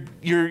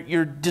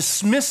you're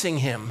dismissing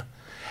him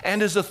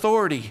and his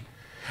authority.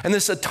 And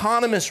this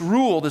autonomous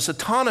rule, this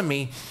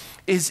autonomy,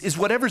 is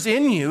whatever's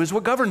in you is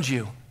what governs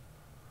you.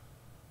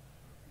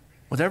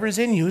 Whatever is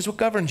in you is what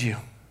governs you.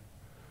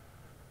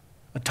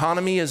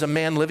 Autonomy is a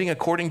man living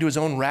according to his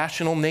own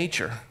rational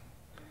nature.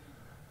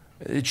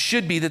 It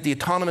should be that the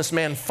autonomous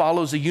man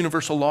follows the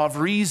universal law of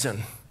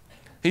reason.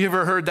 You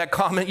ever heard that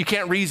comment? You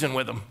can't reason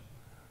with him.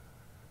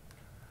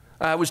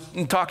 I was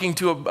talking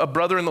to a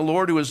brother in the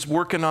Lord who was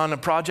working on a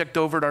project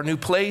over at our new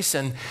place,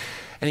 and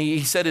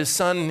he said his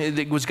son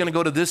was going to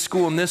go to this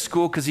school and this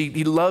school because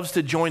he loves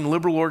to join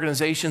liberal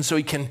organizations so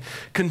he can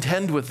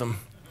contend with them.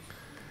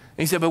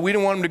 And he said, but we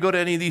don't want him to go to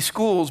any of these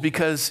schools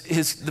because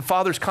the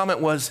father's comment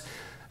was,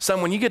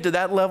 son, when you get to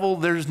that level,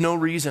 there's no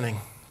reasoning.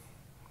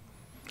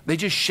 They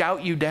just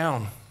shout you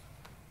down.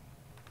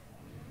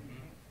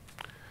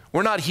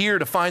 We're not here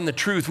to find the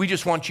truth. We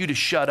just want you to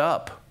shut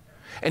up.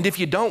 And if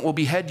you don't, we'll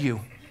behead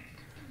you.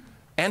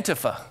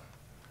 Antifa,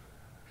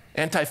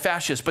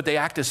 anti-fascist, but they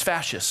act as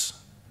fascists.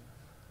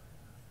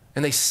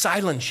 And they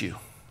silence you.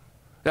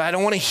 I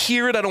don't want to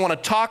hear it. I don't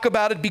want to talk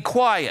about it. Be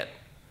quiet.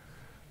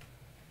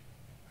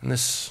 And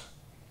this,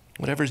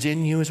 whatever's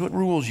in you is what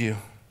rules you.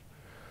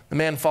 The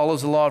man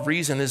follows the law of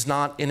reason is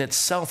not in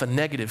itself a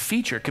negative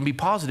feature. It can be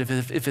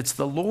positive if it's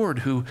the Lord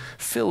who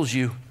fills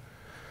you.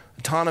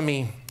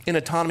 In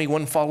autonomy,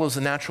 one follows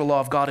the natural law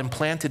of God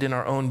implanted in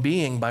our own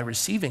being by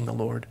receiving the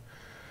Lord.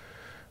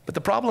 But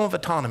the problem of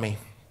autonomy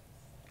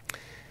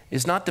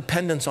is not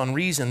dependence on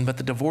reason, but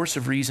the divorce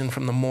of reason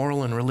from the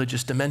moral and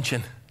religious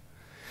dimension.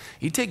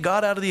 You take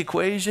God out of the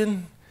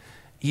equation,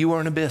 you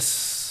are an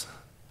abyss.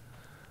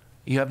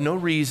 You have no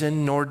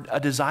reason nor a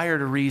desire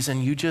to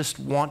reason. You just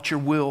want your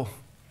will,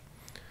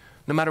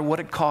 no matter what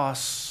it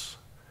costs.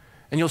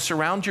 And you'll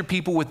surround your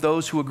people with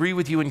those who agree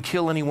with you and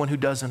kill anyone who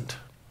doesn't.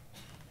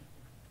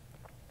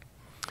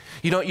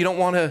 You don't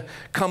want to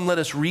come let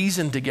us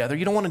reason together.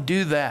 You don't want to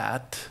do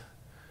that.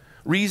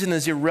 Reason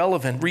is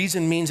irrelevant.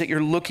 Reason means that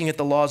you're looking at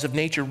the laws of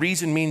nature.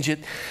 Reason means that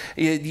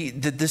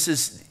this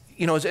is,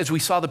 as we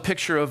saw the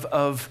picture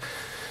of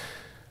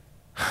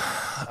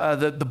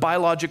the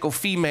biological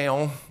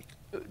female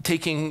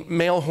taking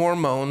male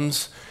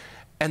hormones,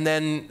 and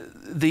then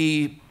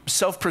the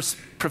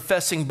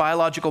self-professing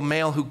biological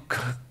male who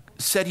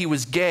said he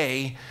was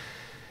gay,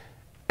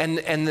 and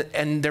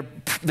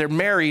they're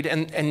married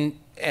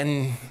and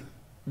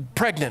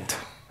pregnant.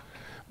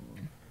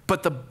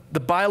 But the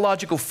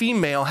biological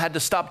female had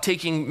to stop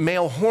taking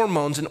male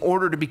hormones in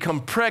order to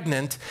become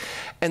pregnant,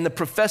 and the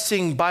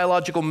professing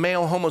biological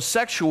male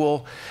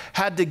homosexual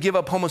had to give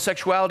up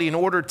homosexuality in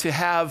order to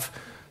have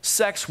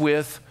sex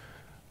with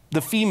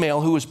the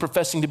female who was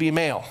professing to be a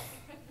male.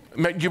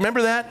 Do you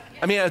remember that?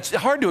 I mean, it's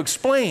hard to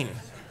explain.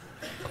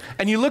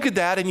 And you look at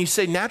that and you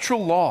say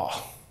natural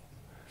law.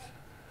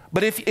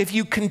 But if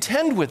you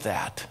contend with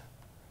that,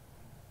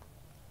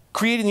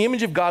 creating the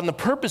image of God and the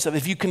purpose of it,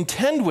 if you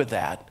contend with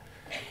that,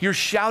 you're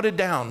shouted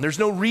down. There's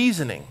no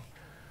reasoning.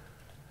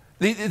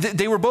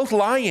 They were both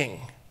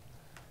lying.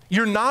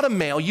 You're not a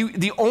male.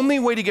 The only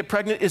way to get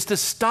pregnant is to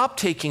stop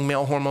taking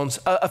male hormones.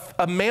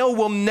 A male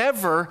will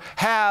never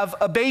have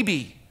a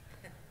baby.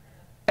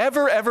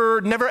 Ever,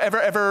 ever, never,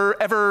 ever,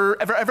 ever,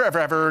 ever, ever, ever, ever,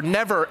 ever,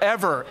 never,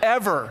 ever,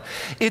 ever.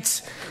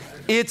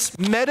 It's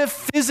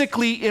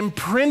metaphysically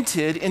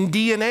imprinted in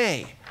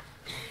DNA.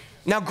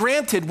 Now,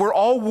 granted, we're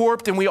all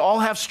warped and we all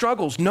have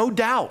struggles, no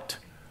doubt.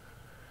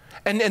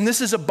 And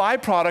this is a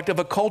byproduct of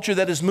a culture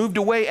that has moved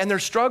away, and they're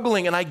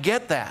struggling, and I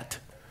get that.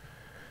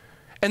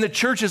 And the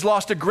church has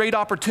lost a great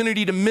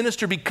opportunity to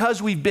minister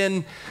because we've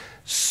been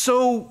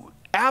so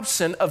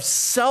absent of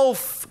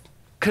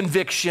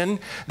self-conviction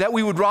that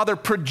we would rather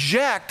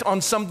project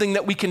on something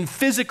that we can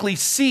physically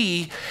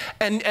see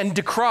and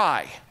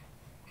decry,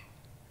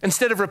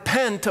 instead of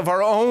repent of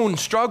our own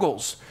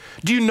struggles.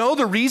 Do you know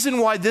the reason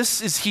why this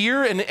is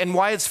here and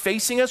why it's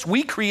facing us?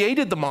 We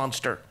created the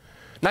monster.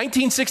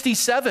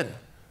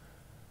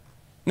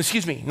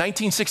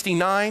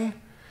 1969,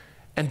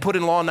 and put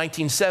in law in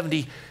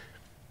 1970.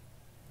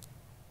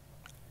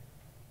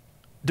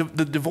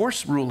 The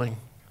divorce ruling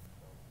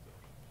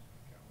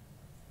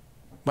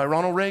by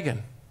Ronald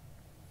Reagan.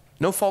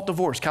 No-fault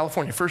divorce,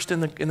 California, first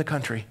in the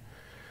country.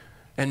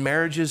 And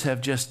marriages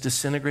have just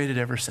disintegrated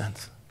ever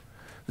since.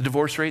 The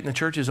divorce rate in the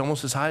church is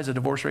almost as high as the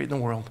divorce rate in the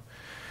world.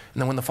 And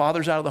then when the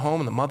father's out of the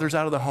home and the mother's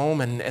out of the home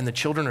and the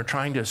children are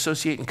trying to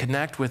associate and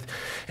connect with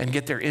and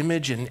get their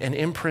image and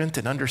imprint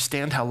and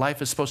understand how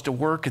life is supposed to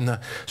work, and the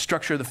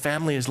structure of the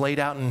family is laid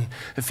out in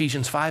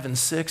Ephesians 5 and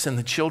 6, and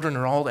the children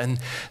are all,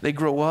 and they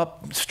grow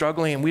up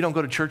struggling, and we don't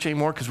go to church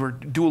anymore because we're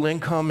dual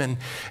income and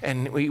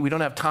we don't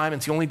have time.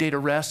 It's the only day to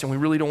rest, and we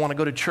really don't want to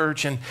go to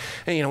church, and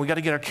we got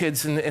to get our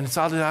kids, and it's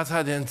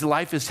outside, and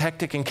life is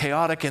hectic and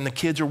chaotic, and the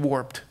kids are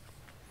warped.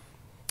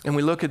 And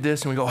we look at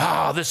this and we go,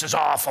 this is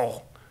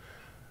awful,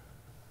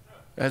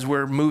 as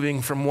we're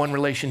moving from one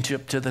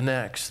relationship to the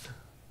next,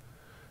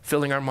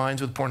 filling our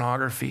minds with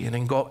pornography and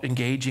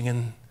engaging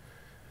in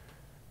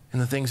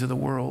the things of the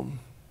world,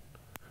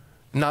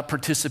 not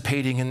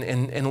participating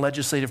in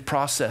legislative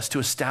process to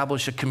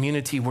establish a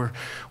community where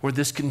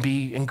this can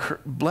be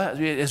blessed.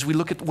 As we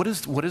look at what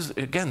is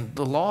again,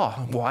 the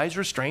law, wise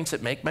restraints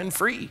that make men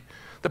free,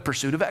 the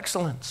pursuit of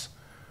excellence.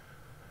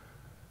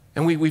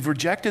 And we've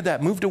rejected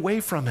that, moved away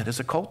from it as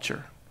a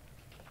culture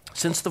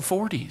since the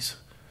 40s.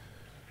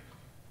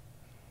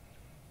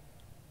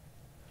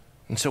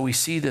 And so we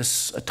see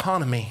this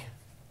autonomy.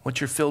 What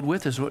you're filled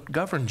with is what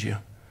governs you.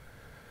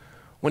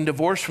 When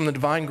divorced from the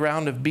divine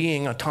ground of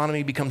being,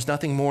 autonomy becomes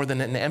nothing more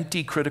than an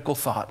empty, critical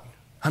thought.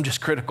 I'm just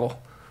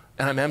critical,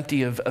 and I'm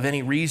empty of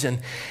any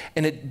reason.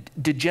 And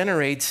it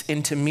degenerates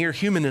into mere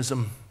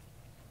humanism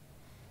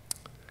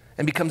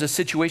and becomes a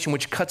situation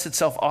which cuts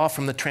itself off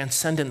from the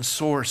transcendent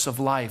source of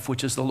life,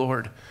 which is the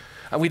Lord.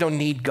 We don't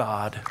need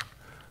God.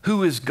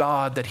 Who is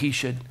God that he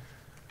should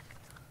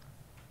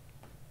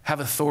have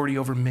authority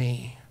over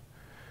me?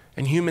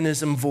 And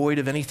humanism, void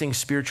of anything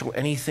spiritual,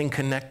 anything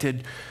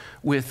connected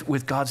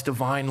with God's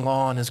divine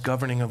law and his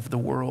governing of the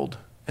world.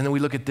 And then we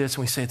look at this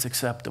and we say it's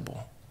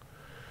acceptable.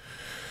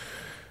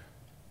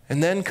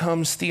 And then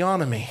comes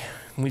theonomy.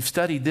 And we've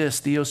studied this,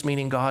 theos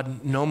meaning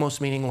God,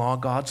 nomos meaning law,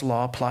 God's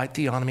law, applied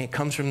theonomy. It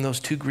comes from those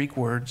two Greek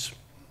words.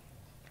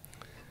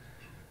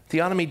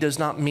 Theonomy does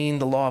not mean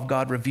the law of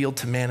God revealed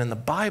to man in the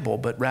Bible,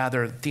 but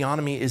rather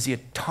theonomy is the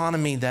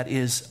autonomy that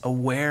is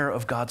aware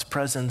of God's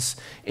presence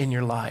in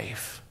your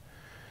life.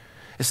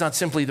 It's not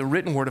simply the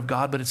written word of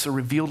God, but it's a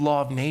revealed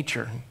law of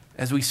nature,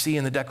 as we see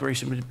in the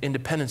Declaration of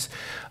Independence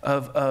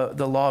of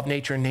the law of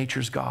nature and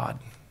nature's God.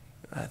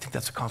 I think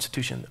that's the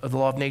Constitution, of the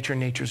law of nature and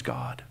nature's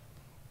God.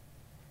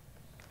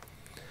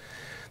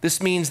 This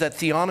means that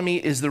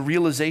theonomy is the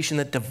realization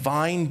that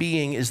divine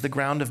being is the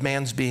ground of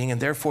man's being,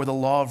 and therefore the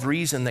law of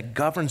reason that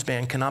governs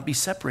man cannot be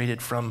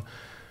separated from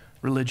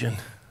religion.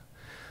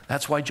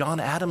 That's why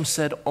John Adams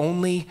said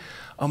only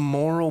a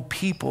moral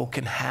people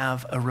can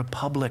have a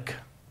republic.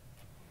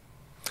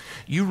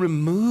 You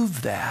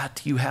remove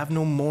that, you have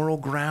no moral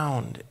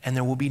ground, and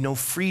there will be no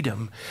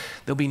freedom.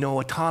 There'll be no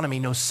autonomy,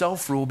 no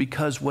self-rule,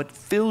 because what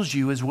fills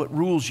you is what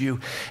rules you.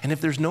 And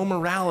if there's no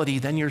morality,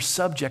 then you're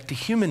subject to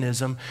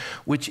humanism,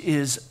 which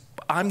is,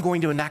 I'm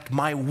going to enact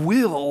my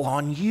will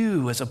on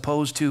you, as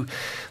opposed to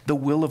the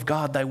will of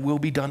God, thy will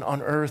be done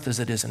on earth as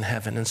it is in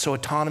heaven. And so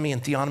autonomy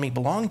and theonomy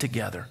belong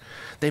together.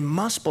 They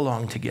must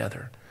belong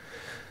together.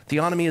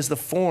 Theonomy is the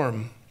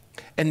form,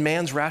 and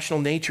man's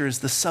rational nature is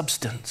the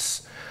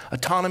substance.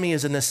 Autonomy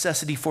is a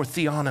necessity for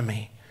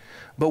theonomy.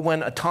 But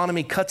when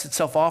autonomy cuts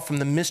itself off from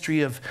the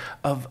mystery of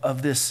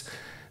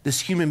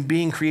this human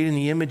being created in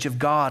the image of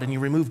God, and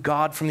you remove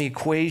God from the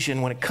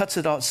equation, when it cuts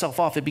itself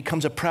off, it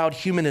becomes a proud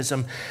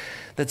humanism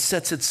that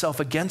sets itself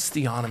against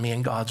theonomy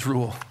and God's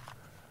rule.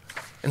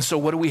 And so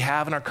what do we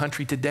have in our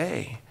country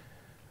today?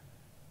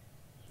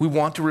 We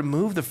want to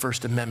remove the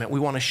First Amendment. We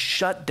want to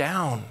shut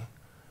down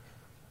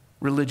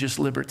religious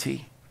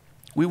liberty.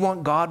 We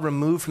want God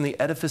removed from the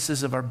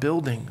edifices of our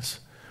buildings.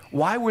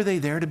 Why were they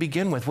there to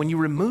begin with? When you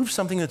remove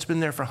something that's been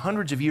there for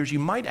hundreds of years, you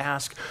might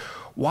ask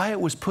why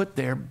it was put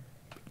there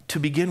to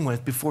begin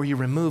with before you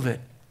remove it.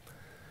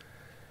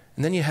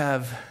 And then you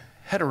have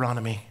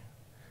heteronomy.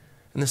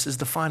 And this is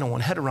the final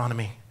one,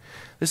 heteronomy.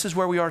 This is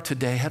where we are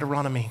today,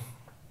 heteronomy.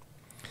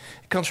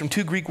 It comes from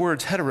two Greek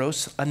words,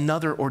 heteros,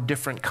 another or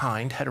different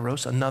kind,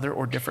 heteros, another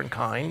or different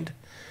kind,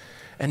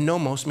 and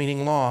nomos,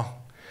 meaning law.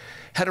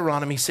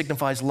 Heteronomy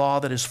signifies law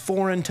that is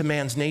foreign to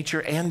man's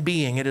nature and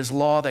being. It is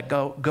law that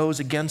goes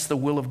against the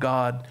will of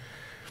God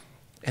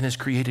and his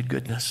created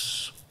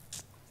goodness.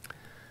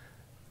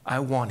 I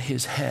want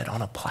his head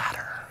on a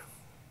platter.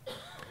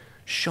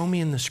 Show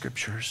me in the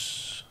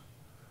scriptures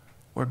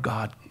where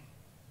God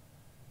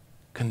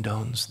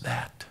condones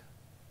that.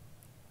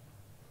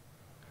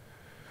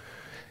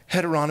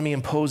 Heteronomy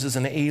imposes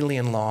an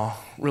alien law,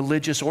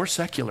 religious or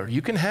secular.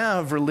 You can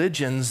have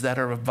religions that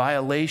are a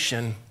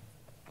violation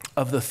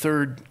of the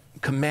third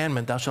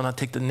commandment, thou shalt not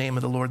take the name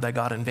of the Lord thy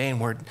God in vain,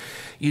 where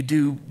you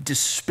do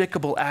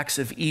despicable acts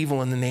of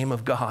evil in the name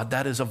of God.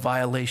 That is a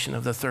violation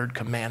of the third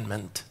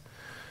commandment.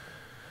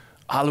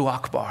 Allahu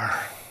Akbar.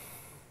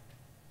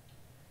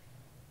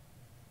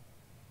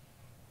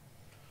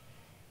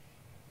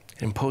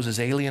 It imposes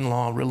alien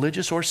law,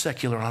 religious or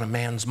secular, on a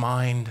man's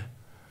mind.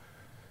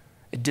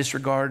 It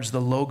disregards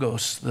the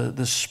logos,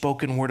 the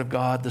spoken word of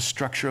God, the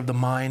structure of the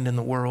mind and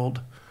the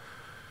world.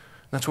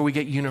 That's where we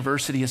get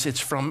university. It's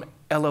from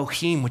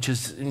Elohim, which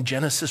is in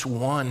Genesis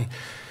 1.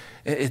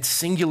 It's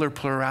singular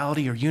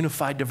plurality or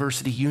unified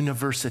diversity,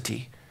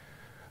 university.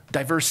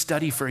 Diverse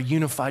study for a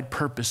unified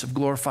purpose of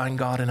glorifying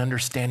God and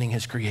understanding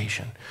his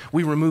creation.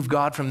 We remove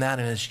God from that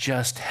and it's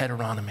just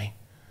heteronomy.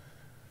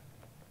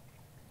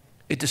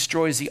 It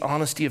destroys the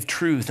honesty of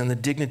truth and the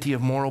dignity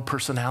of moral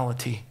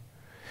personality.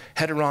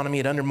 Heteronomy,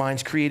 it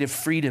undermines creative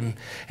freedom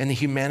and the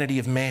humanity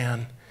of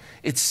man.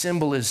 Its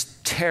symbol is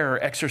terror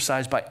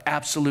exercised by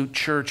absolute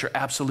church or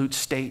absolute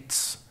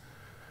states.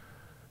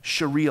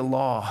 Sharia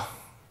law.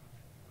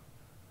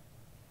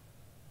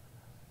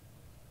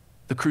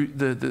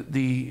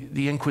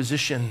 The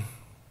Inquisition.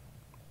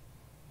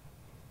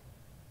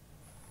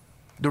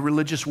 The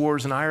religious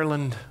wars in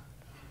Ireland.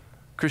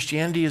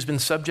 Christianity has been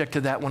subject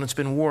to that when it's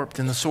been warped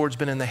and the sword's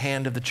been in the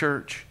hand of the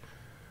church.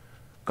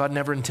 God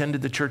never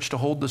intended the church to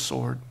hold the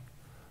sword,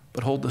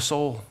 but hold the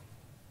soul.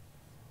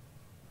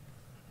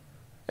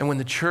 And when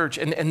the church,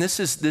 and this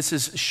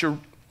is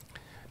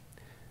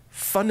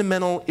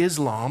fundamental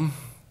Islam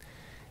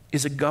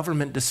is a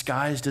government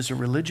disguised as a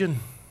religion.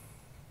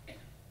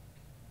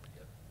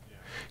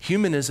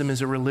 Humanism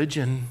is a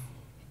religion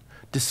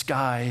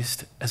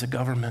disguised as a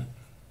government.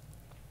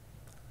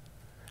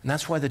 And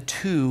that's why the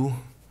two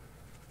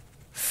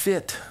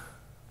fit.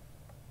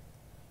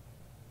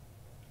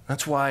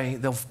 That's why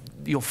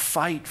you'll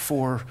fight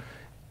for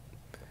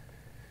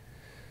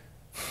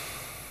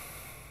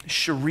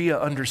Sharia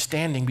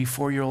understanding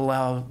before you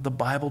allow the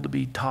Bible to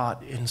be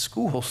taught in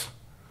schools.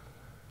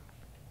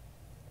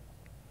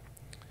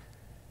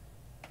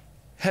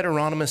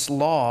 Heteronomous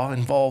law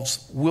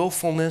involves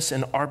willfulness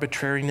and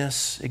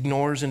arbitrariness,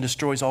 ignores and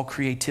destroys all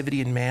creativity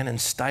in man,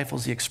 and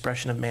stifles the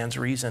expression of man's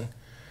reason.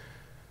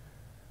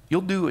 You'll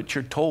do what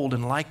you're told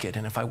and like it.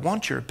 And if I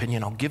want your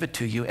opinion, I'll give it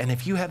to you. And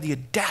if you have the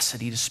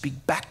audacity to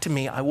speak back to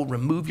me, I will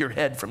remove your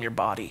head from your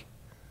body.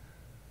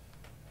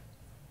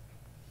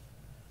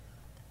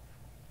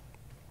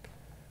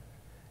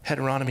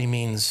 Heteronomy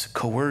means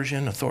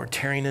coercion,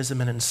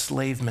 authoritarianism, and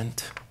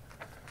enslavement.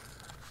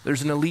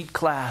 There's an elite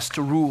class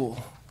to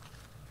rule.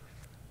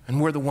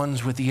 And we're the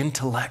ones with the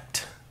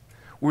intellect.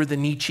 We're the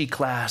Nietzsche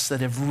class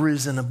that have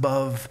risen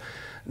above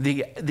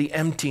the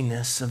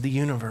emptiness of the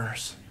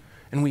universe.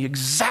 And we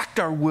exact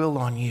our will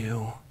on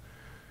you.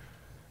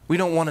 We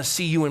don't want to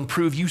see you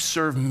improve. You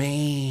serve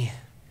me.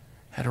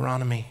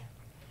 Heteronomy.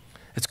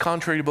 It's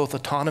contrary to both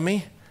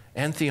autonomy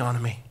and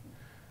theonomy.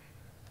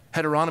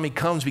 Heteronomy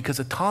comes because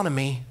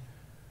autonomy,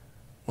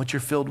 what you're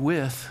filled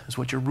with, is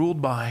what you're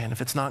ruled by. And if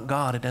it's not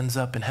God, it ends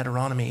up in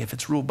heteronomy. If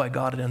it's ruled by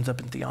God, it ends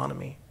up in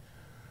theonomy.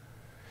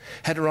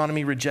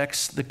 Heteronomy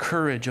rejects the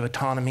courage of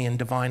autonomy and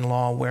divine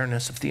law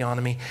awareness of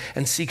theonomy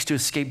and seeks to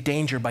escape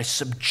danger by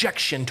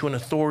subjection to an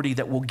authority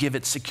that will give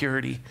it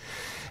security.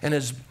 And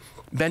as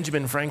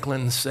Benjamin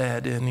Franklin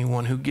said,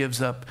 anyone who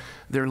gives up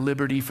their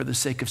liberty for the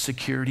sake of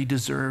security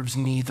deserves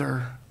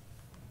neither.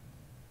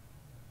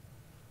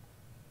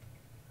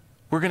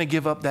 We're going to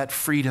give up that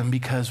freedom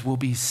because we'll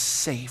be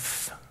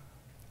safe.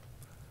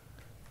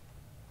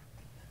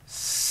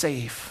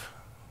 Safe.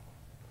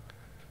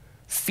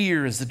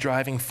 Fear is the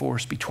driving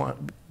force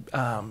behind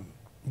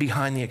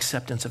the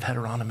acceptance of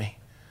heteronomy.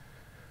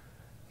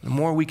 The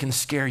more we can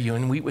scare you,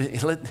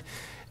 and let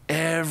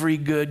every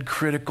good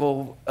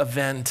critical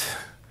event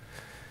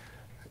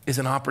is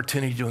an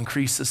opportunity to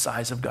increase the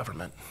size of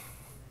government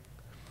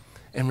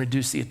and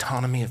reduce the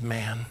autonomy of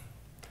man.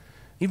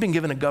 You've been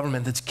given a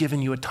government that's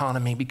given you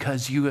autonomy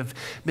because you have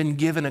been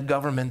given a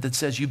government that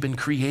says you've been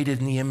created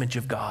in the image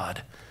of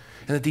God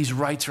and that these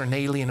rights are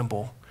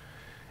inalienable.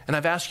 And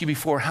I've asked you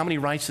before, how many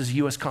rights does the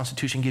U.S.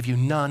 Constitution give you?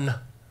 None.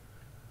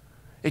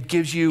 It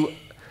gives you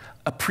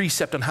a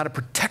precept on how to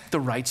protect the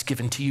rights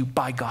given to you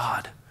by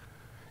God.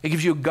 It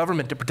gives you a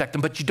government to protect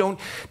them, but you don't,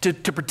 to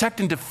protect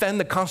and defend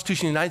the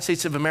Constitution of the United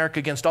States of America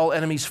against all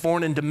enemies,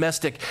 foreign and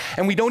domestic,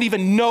 and we don't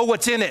even know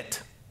what's in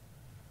it.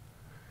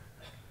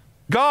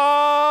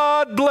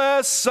 God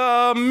bless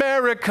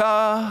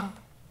America.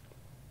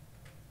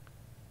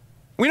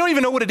 We don't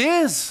even know what it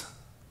is.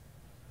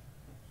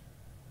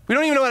 We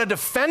don't even know how to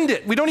defend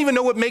it. We don't even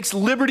know what makes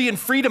liberty and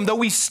freedom, though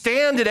we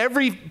stand at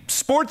every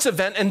sports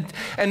event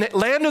and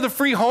land of the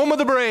free, home of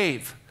the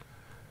brave.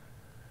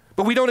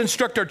 But we don't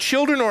instruct our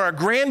children or our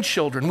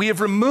grandchildren. We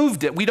have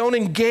removed it. We don't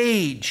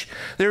engage.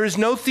 There is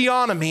no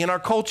theonomy in our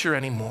culture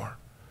anymore.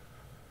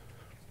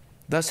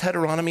 Thus,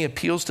 heteronomy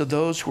appeals to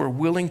those who are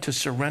willing to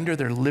surrender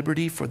their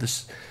liberty for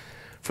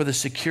the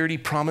security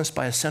promised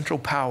by a central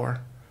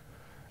power,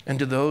 and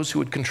to those who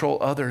would control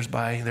others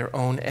by their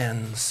own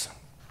ends.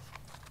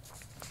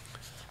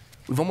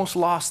 We've almost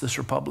lost this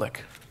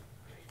republic.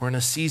 We're in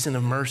a season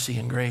of mercy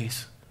and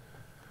grace.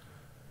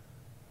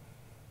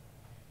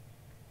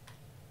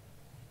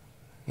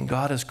 And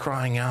God is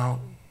crying out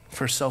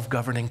for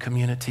self-governing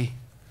community,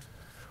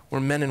 where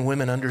men and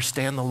women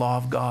understand the law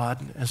of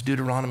God, as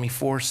Deuteronomy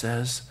 4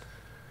 says.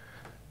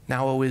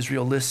 Now, O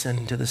Israel,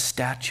 listen to the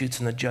statutes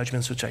and the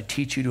judgments which I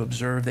teach you to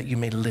observe, that you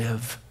may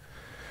live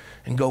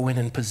and go in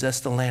and possess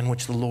the land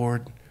which the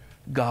Lord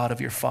God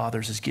of your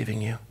fathers is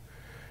giving you.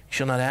 You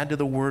shall not add to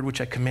the word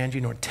which I command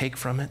you, nor take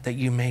from it, that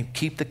you may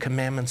keep the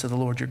commandments of the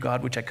Lord your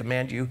God, which I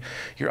command you.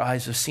 Your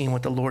eyes have seen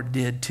what the Lord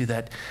did to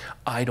that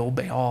idol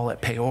Baal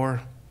at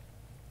Peor.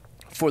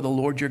 For the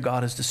Lord your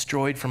God has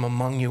destroyed from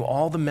among you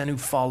all the men who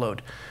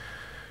followed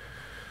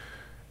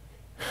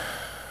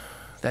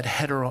that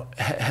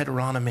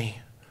heteronomy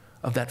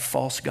of that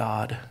false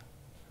god.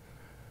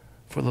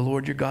 For the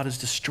Lord your God has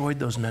destroyed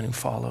those men who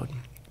followed.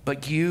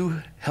 But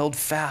you held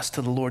fast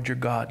to the Lord your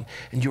God,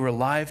 and you are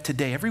alive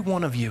today, every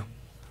one of you.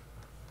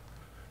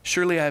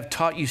 Surely I have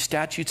taught you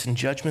statutes and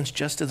judgments,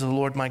 just as the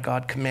Lord my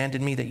God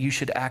commanded me, that you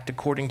should act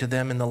according to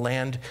them in the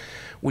land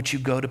which you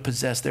go to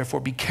possess. Therefore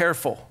be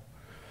careful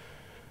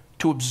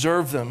to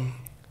observe them,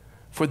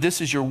 for this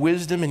is your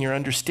wisdom and your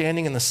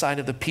understanding in the sight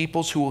of the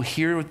peoples, who will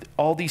hear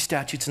all these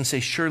statutes and say,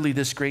 surely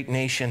this great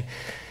nation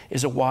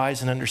is a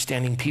wise and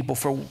understanding people.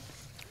 For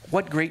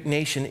what great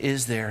nation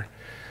is there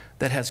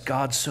that has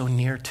God so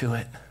near to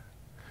it?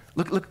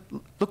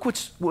 Look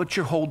what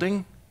you're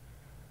holding.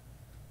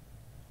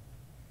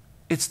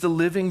 It's the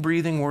living,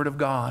 breathing word of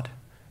God.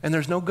 And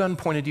there's no gun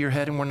pointed to your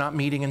head, and we're not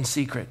meeting in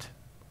secret.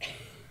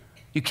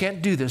 You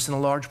can't do this in a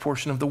large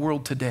portion of the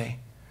world today,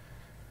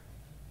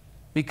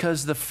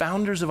 because the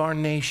founders of our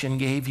nation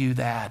gave you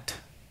that.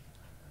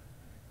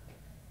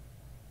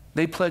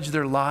 They pledged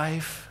their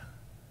life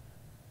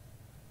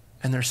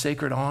and their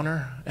sacred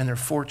honor and their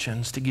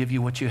fortunes to give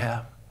you what you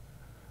have.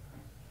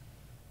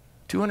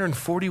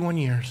 241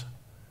 years,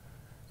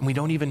 and we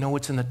don't even know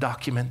what's in the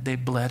document they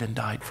bled and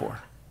died for.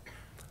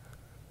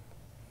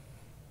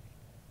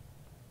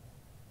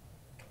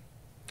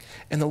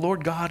 And the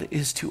Lord God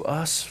is to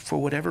us, for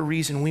whatever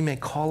reason we may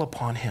call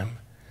upon him.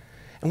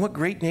 And what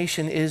great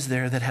nation is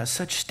there that has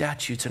such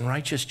statutes and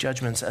righteous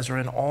judgments as are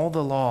in all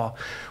the law,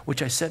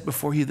 which I set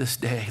before you this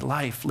day,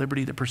 life,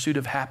 liberty, the pursuit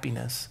of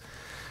happiness,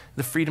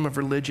 the freedom of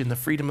religion, the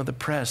freedom of the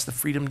press, the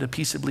freedom to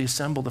peaceably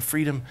assemble, the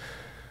freedom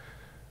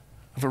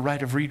of a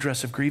right of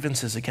redress of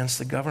grievances against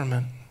the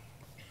government.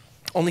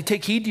 Only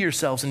take heed to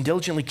yourselves and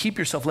diligently keep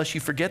yourself, lest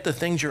you forget the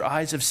things your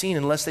eyes have seen,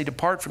 and lest they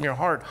depart from your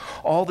heart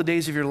all the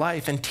days of your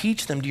life, and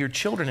teach them to your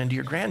children and to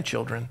your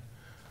grandchildren.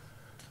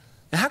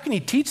 And how can you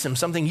teach them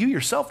something you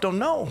yourself don't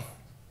know?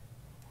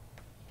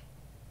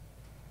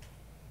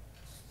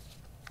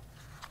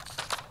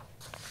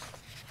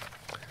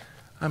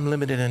 I'm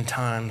limited in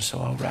time, so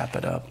I'll wrap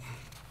it up.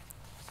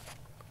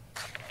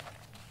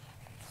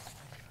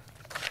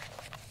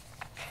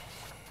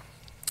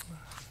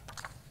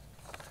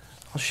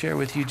 I'll share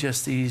with you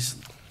just these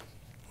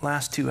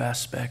last two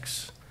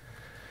aspects.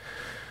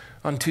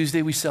 On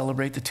Tuesday, we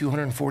celebrate the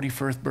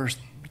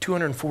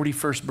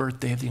 241st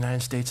birthday of the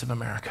United States of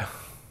America.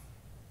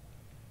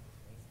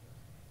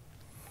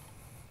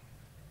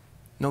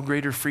 No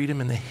greater freedom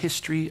in the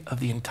history of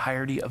the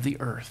entirety of the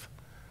earth.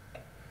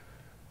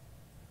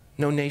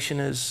 No nation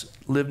has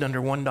lived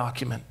under one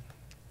document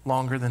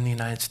longer than the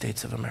United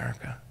States of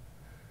America.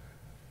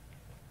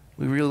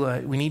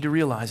 We need to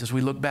realize as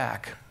we look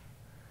back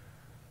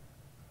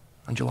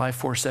on July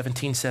 4,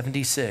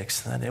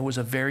 1776, that it was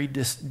a very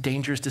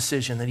dangerous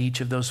decision that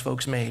each of those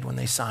folks made when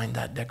they signed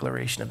that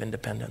Declaration of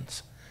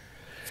Independence.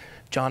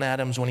 John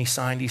Adams, when he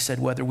signed, he said,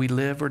 "Whether we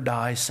live or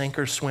die, sink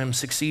or swim,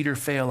 succeed or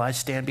fail, I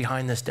stand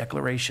behind this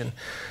Declaration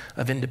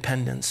of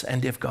Independence,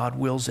 and if God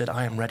wills it,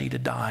 I am ready to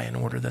die in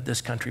order that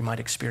this country might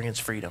experience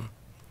freedom.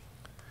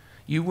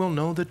 You will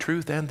know the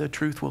truth, and the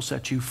truth will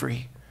set you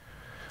free.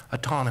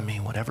 Autonomy,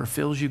 whatever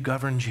fills you,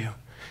 governs you.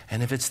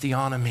 And if it's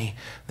theonomy,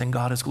 then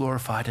God is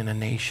glorified and a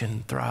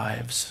nation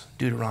thrives."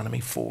 Deuteronomy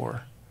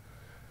 4.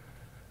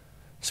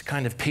 It's a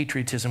kind of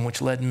patriotism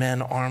which led men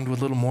armed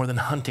with little more than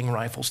hunting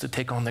rifles to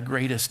take on the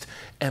greatest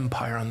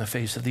empire on the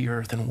face of the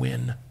earth and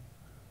win.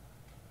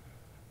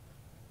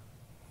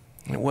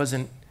 It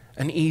wasn't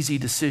an easy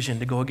decision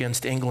to go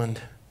against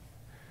England,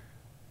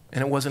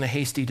 and it wasn't a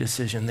hasty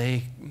decision.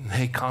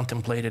 They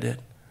contemplated it.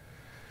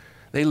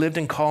 They lived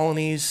in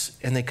colonies,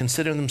 and they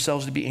considered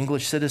themselves to be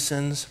English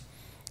citizens.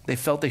 They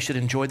felt they should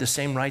enjoy the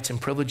same rights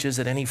and privileges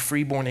that any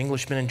freeborn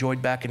Englishman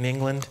enjoyed back in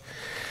England.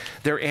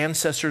 Their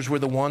ancestors were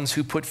the ones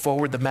who put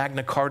forward the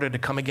Magna Carta to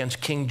come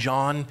against King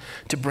John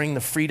to bring the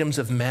freedoms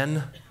of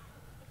men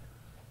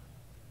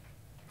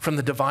from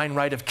the divine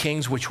right of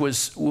kings, which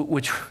was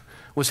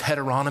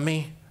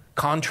heteronomy,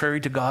 contrary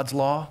to God's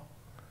law.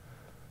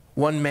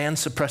 One man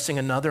suppressing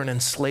another and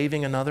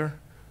enslaving another.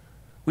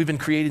 We've been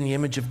created in the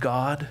image of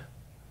God.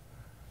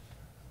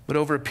 But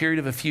over a period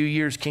of a few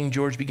years, King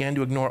George began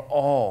to ignore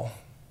all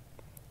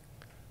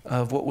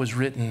of what was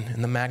written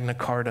in the Magna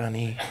Carta, and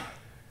he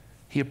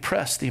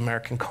oppressed the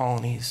American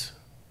colonies.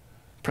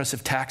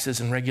 Oppressive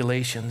taxes and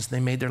regulations, they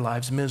made their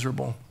lives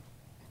miserable.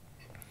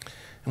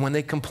 And when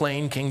they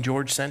complained, King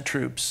George sent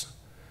troops.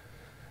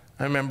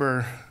 I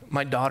remember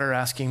my daughter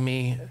asking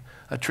me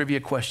a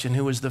trivia question: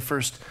 who was the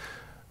first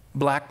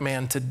black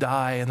man to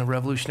die in the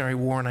Revolutionary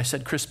War? And I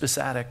said Crispus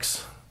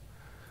Attucks.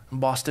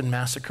 Boston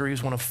Massacre, he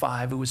was one of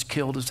 5 who was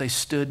killed as they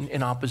stood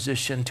in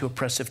opposition to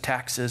oppressive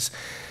taxes.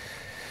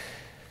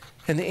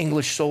 And the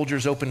English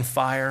soldiers opened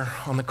fire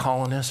on the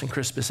colonists, and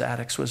Crispus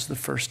Attucks was the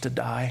first to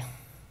die.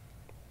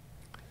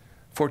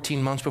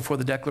 14 months before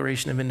the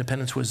Declaration of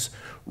Independence was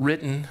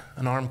written,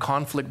 an armed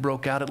conflict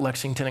broke out at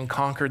Lexington and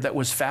Concord that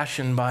was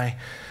fashioned by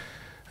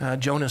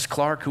Jonas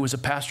Clark, who was a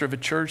pastor of a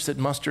church that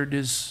mustered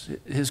his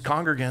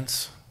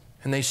congregants.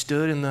 And they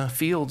stood in the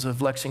fields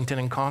of Lexington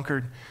and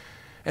Concord,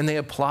 and they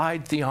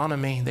applied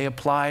theonomy. They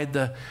applied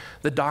the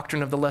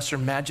doctrine of the lesser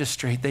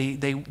magistrate.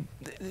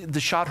 The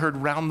shot heard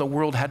round the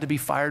world had to be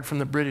fired from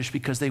the British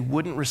because they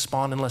wouldn't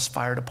respond unless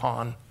fired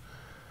upon.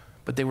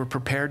 But they were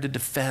prepared to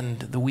defend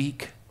the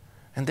weak,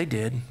 and they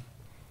did.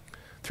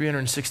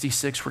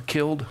 366 were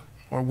killed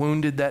or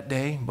wounded that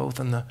day, both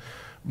on the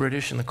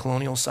British and the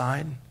colonial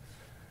side.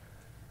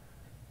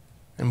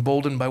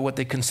 Emboldened by what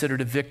they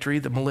considered a victory,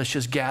 the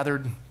militias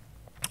gathered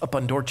up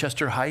on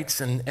Dorchester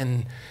Heights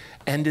and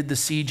ended the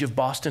siege of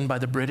Boston by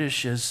the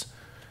British as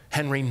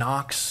Henry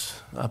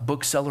Knox, a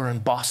bookseller in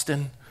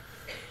Boston,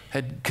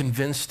 had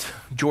convinced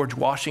George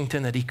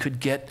Washington that he could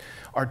get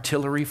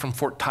artillery from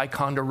Fort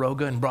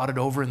Ticonderoga and brought it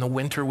over in the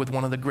winter with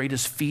one of the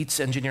greatest feats,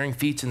 engineering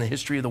feats in the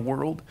history of the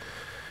world,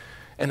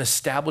 and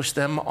established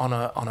them on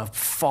a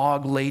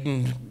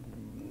fog-laden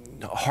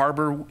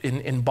harbor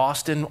in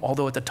Boston,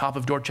 although at the top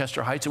of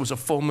Dorchester Heights it was a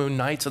full moon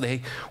night, so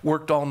they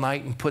worked all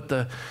night and put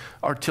the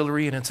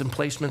artillery in its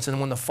emplacements. And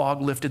when the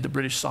fog lifted, the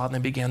British saw it, and they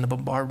began the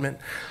bombardment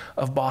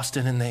of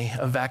Boston, and they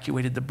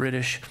evacuated the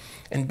British.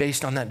 And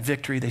based on that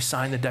victory, they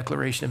signed the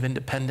Declaration of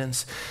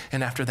Independence.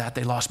 And after that,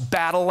 they lost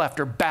battle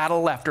after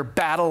battle after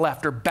battle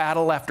after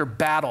battle after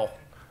battle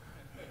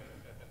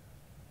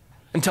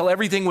until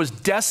everything was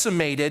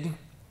decimated.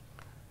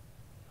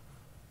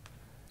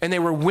 And they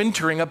were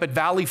wintering up at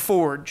Valley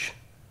Forge.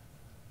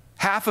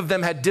 Half of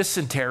them had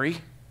dysentery.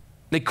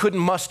 They couldn't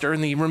muster,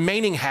 and the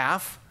remaining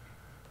half,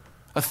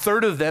 a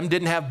third of them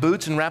didn't have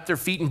boots and wrapped their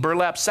feet in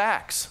burlap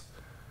sacks.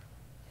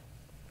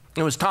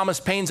 It was Thomas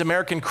Paine's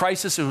American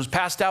Crisis. It was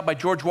passed out by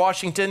George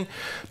Washington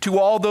to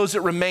all those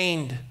that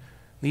remained.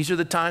 These are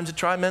the times that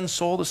try men's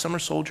soul, the summer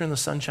soldier and the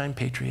sunshine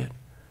patriot.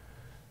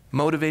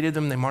 Motivated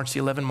them, they marched the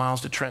 11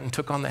 miles to Trenton,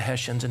 took on the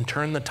Hessians, and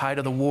turned the tide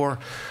of the war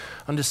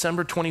on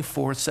December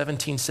 24th,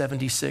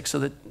 1776, so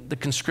that the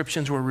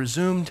conscriptions were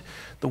resumed,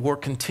 the war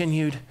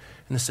continued,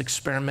 and this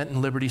experiment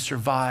in liberty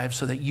survived,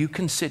 so that you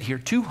can sit here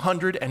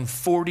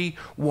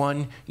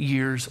 241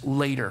 years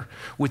later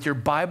with your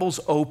Bibles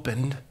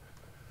opened,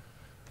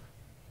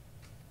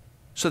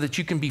 so that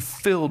you can be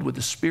filled with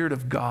the Spirit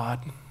of God,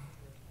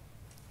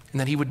 and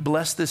that He would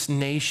bless this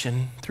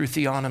nation through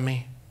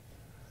theonomy.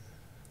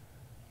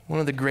 One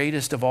of the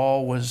greatest of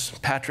all was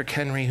Patrick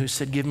Henry, who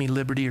said, "Give me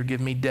liberty or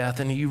give me death."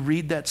 And you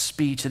read that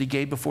speech that he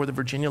gave before the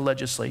Virginia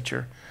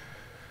legislature.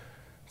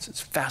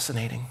 It's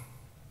fascinating.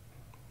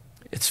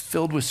 It's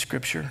filled with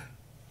scripture.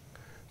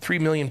 3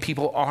 million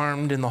people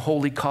armed in the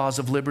holy cause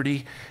of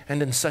liberty,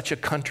 and in such a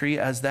country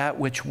as that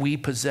which we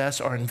possess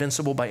are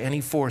invincible by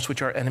any force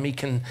which our enemy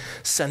can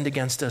send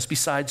against us.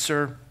 Besides,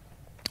 sir,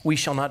 we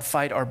shall not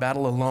fight our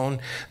battle alone.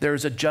 There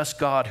is a just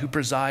God who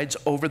presides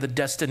over the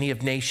destiny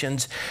of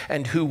nations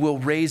and who will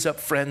raise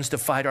up friends to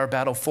fight our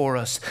battle for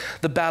us.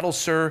 The battle,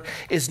 sir,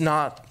 is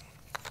not,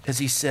 as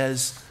he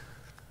says,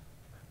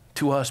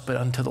 to us, but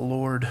unto the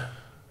Lord.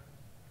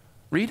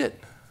 Read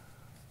it.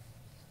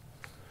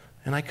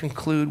 And I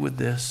conclude with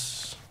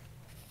this.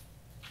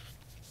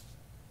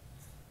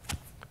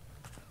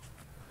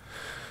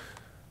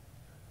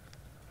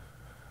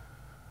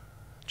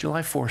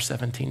 July 4,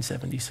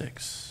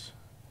 1776.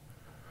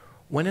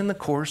 When in the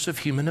course of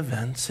human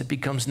events it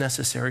becomes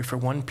necessary for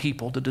one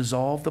people to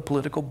dissolve the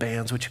political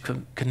bands which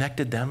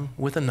connected them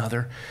with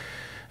another,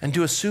 and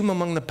to assume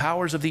among the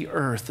powers of the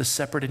earth the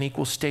separate and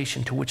equal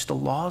station to which the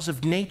laws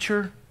of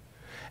nature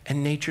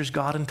and nature's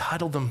God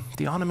entitled them,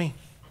 theonomy.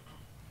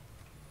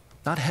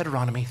 Not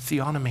heteronomy,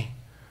 theonomy.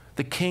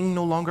 The king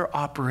no longer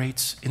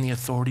operates in the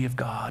authority of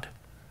God.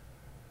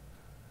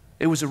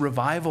 It was a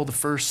revival, the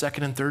first,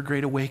 second, and third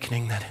great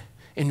awakening, that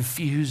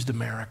infused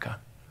America.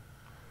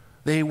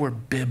 They were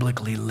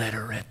biblically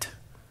literate.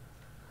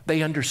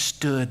 They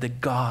understood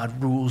that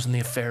God rules in the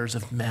affairs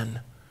of men.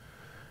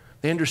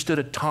 They understood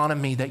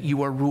autonomy, that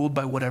you are ruled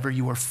by whatever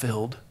you are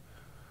filled.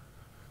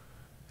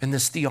 And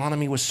this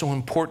theonomy was so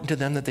important to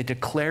them that they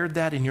declared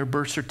that in your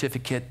birth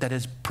certificate that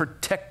has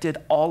protected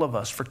all of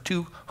us for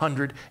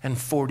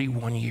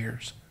 241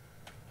 years.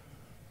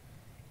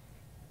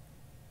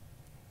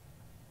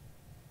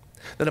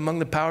 That among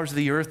the powers of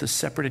the earth, a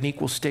separate and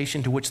equal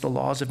station to which the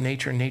laws of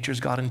nature and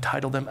nature's God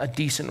entitle them, a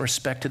decent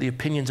respect to the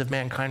opinions of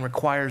mankind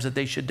requires that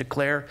they should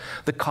declare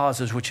the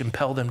causes which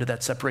impel them to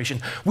that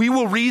separation. We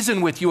will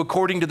reason with you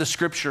according to the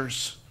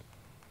scriptures.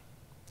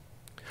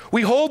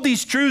 We hold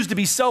these truths to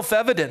be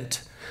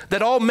self-evident,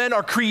 that all men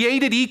are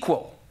created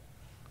equal,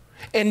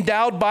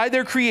 endowed by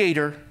their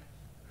Creator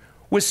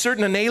with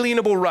certain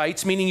inalienable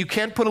rights, meaning you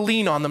can't put a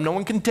lien on them, no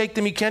one can take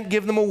them, you can't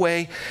give them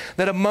away,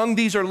 that among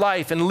these are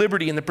life and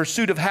liberty and the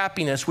pursuit of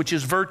happiness, which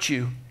is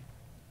virtue.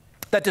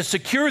 That to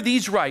secure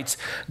these rights,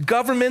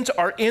 governments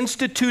are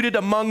instituted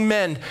among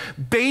men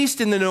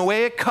based in the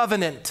Noahic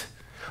covenant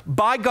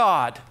by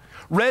God,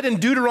 read in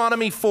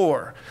Deuteronomy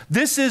 4.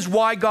 This is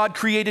why God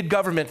created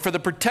government, for the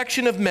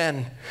protection of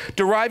men,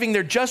 deriving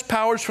their just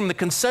powers from the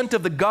consent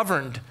of the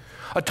governed.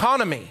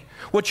 Autonomy.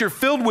 What you're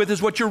filled with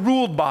is what you're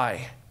ruled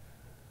by.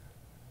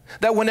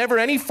 That whenever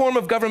any form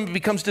of government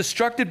becomes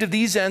destructive to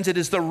these ends, it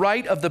is the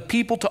right of the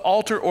people to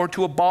alter or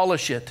to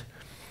abolish it,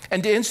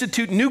 and to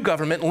institute new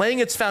government, laying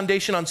its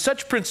foundation on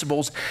such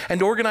principles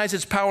and organize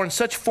its power in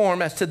such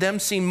form as to them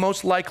seem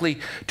most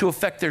likely to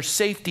affect their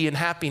safety and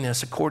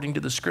happiness according to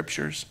the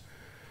scriptures.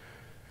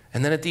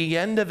 And then at the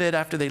end of it,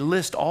 after they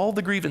list all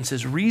the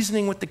grievances,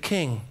 reasoning with the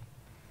king,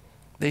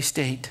 they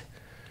state,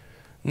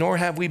 "Nor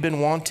have we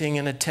been wanting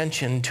in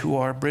attention to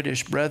our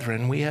British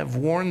brethren. We have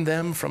warned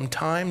them from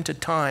time to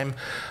time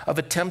of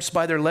attempts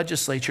by their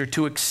legislature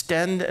to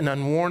extend an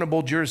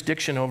unwarrantable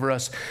jurisdiction over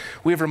us.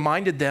 We have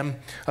reminded them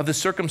of the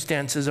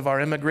circumstances of our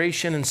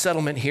immigration and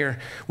settlement here.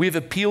 We have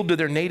appealed to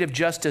their native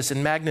justice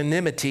and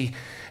magnanimity,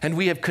 and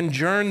we have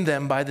conjured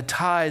them by the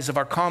ties of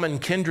our common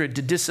kindred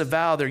to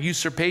disavow their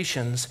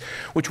usurpations,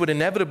 which would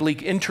inevitably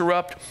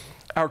interrupt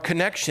our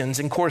connections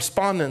and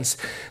correspondence.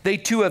 They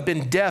too have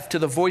been deaf to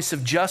the voice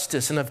of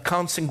justice and of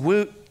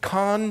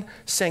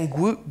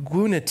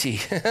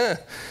consanguinity.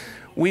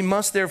 We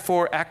must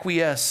therefore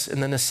acquiesce in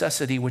the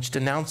necessity which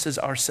denounces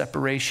our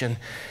separation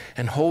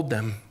and hold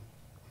them,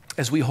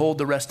 as we hold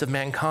the rest of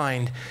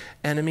mankind,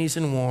 enemies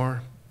in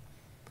war,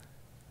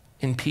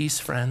 in peace,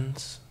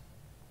 friends.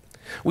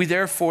 We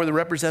therefore, the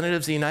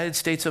representatives of the United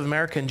States of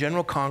America in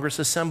General Congress,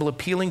 assemble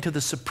appealing to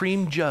the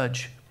Supreme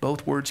Judge,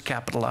 both words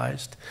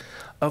capitalized,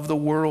 of the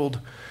world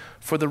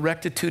for the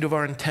rectitude of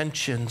our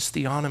intentions,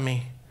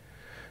 theonomy,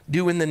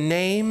 do in the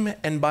name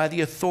and by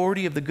the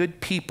authority of the good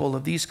people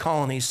of these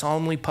colonies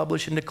solemnly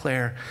publish and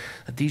declare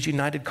that these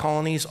united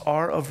colonies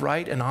are of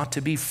right and ought to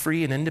be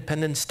free and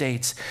independent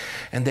states,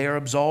 and they are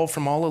absolved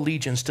from all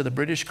allegiance to the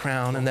British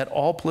Crown, and that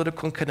all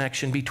political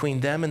connection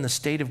between them and the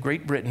state of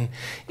Great Britain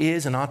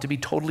is and ought to be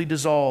totally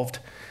dissolved,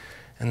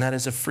 and that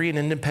as a free and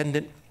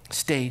independent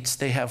states,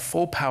 they have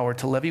full power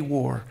to levy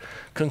war,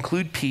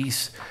 conclude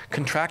peace,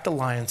 contract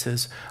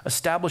alliances,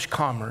 establish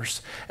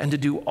commerce, and to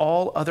do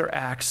all other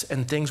acts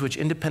and things which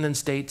independent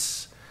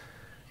states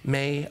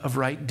may of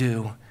right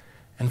do.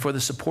 And for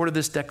the support of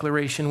this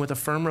declaration, with a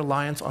firm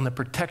reliance on the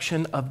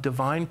protection of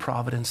divine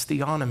providence,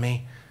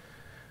 theonomy,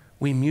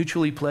 we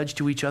mutually pledge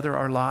to each other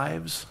our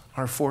lives,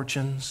 our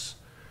fortunes,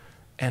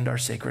 and our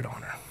sacred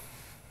honor.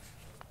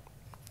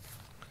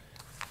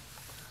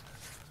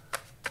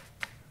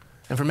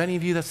 And for many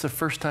of you, that's the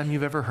first time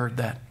you've ever heard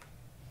that,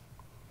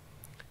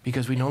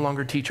 because we no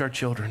longer teach our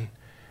children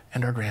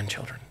and our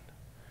grandchildren.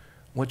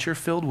 What you're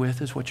filled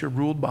with is what you're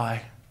ruled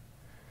by.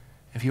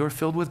 If you are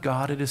filled with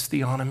God, it is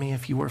theonomy.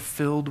 If you are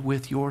filled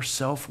with your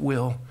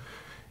self-will,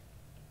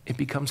 it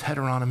becomes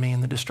heteronomy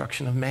and the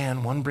destruction of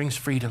man. One brings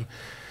freedom,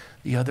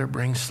 the other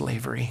brings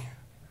slavery.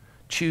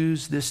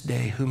 Choose this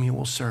day whom you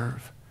will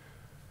serve.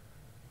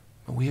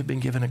 But we have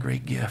been given a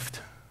great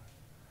gift.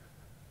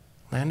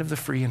 Land of the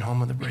free and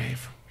home of the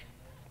brave.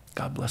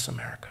 God bless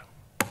America.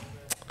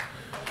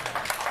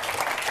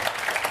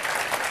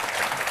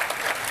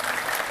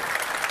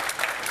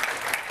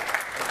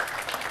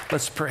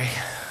 Let's pray.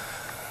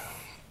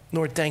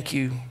 Lord, thank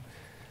you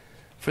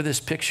for this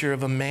picture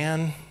of a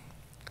man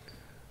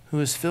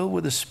who is filled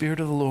with the Spirit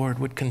of the Lord,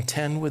 would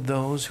contend with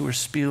those who are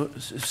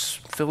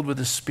filled with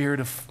the spirit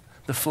of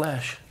the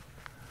flesh.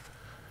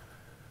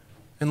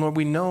 And Lord,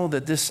 we know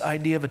that this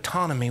idea of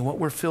autonomy, what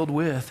we're filled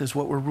with, is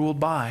what we're ruled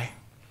by.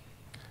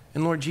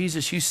 And Lord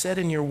Jesus, you said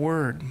in your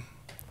word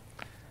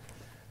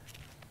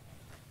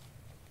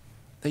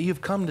that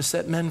you've come to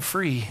set men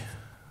free.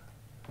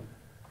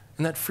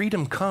 And that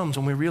freedom comes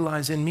when we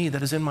realize in me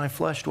that is in my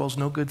flesh dwells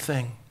no good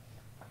thing.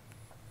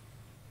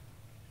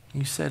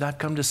 You said, I've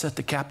come to set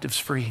the captives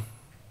free.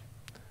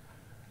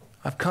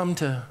 I've come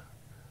to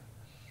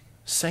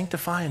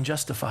sanctify and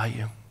justify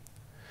you.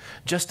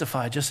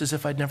 Justify just as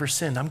if I'd never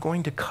sinned. I'm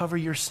going to cover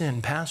your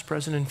sin, past,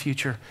 present, and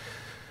future,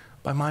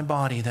 by my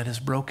body that is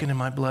broken and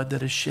my blood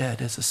that is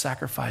shed as a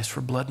sacrifice,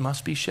 for blood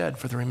must be shed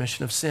for the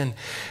remission of sin.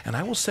 And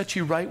I will set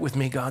you right with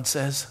me, God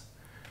says,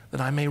 that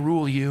I may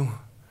rule you.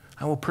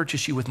 I will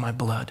purchase you with my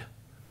blood.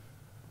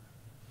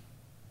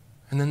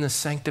 And then the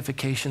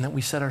sanctification, that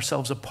we set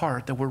ourselves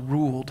apart, that we're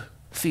ruled,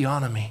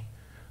 theonomy,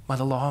 by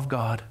the law of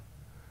God.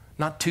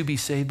 Not to be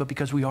saved, but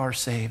because we are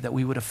saved, that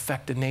we would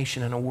affect a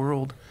nation and a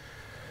world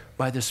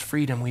by this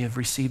freedom we have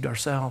received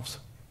ourselves.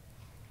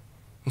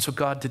 And so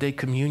God, today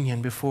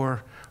communion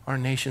before our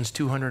nation's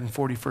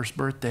 241st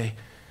birthday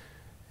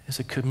is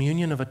a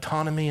communion of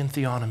autonomy and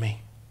theonomy.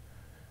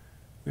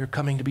 We are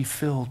coming to be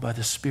filled by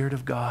the Spirit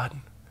of God,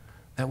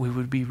 that we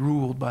would be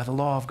ruled by the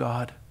law of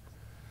God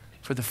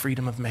for the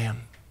freedom of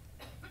man.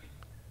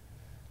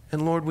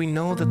 And Lord, we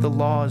know that the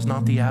law is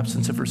not the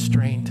absence of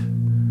restraint,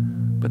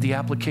 but the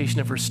application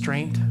of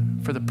restraint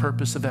for the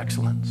purpose of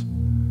excellence.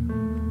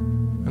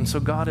 And so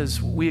God,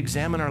 as we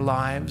examine our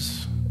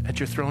lives at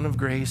your throne of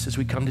grace, as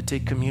we come to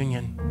take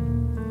communion,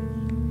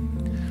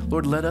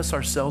 Lord, let us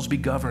ourselves be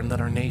governed,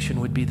 that our nation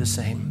would be the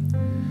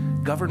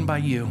same, governed by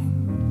you.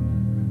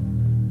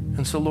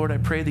 And so, Lord, I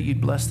pray that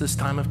you'd bless this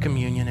time of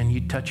communion and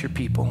you'd touch your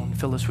people and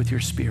fill us with your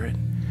Spirit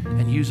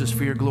and use us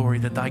for your glory,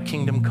 that thy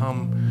kingdom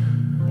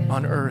come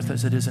on earth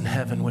as it is in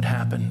heaven would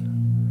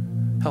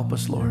happen. Help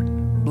us, Lord.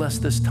 Bless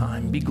this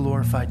time. Be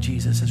glorified,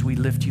 Jesus, as we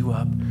lift you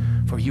up,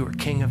 for you are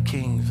King of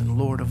kings and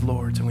Lord of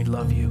lords, and we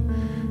love you.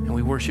 And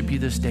we worship you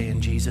this day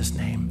in Jesus'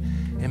 name.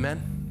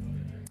 Amen.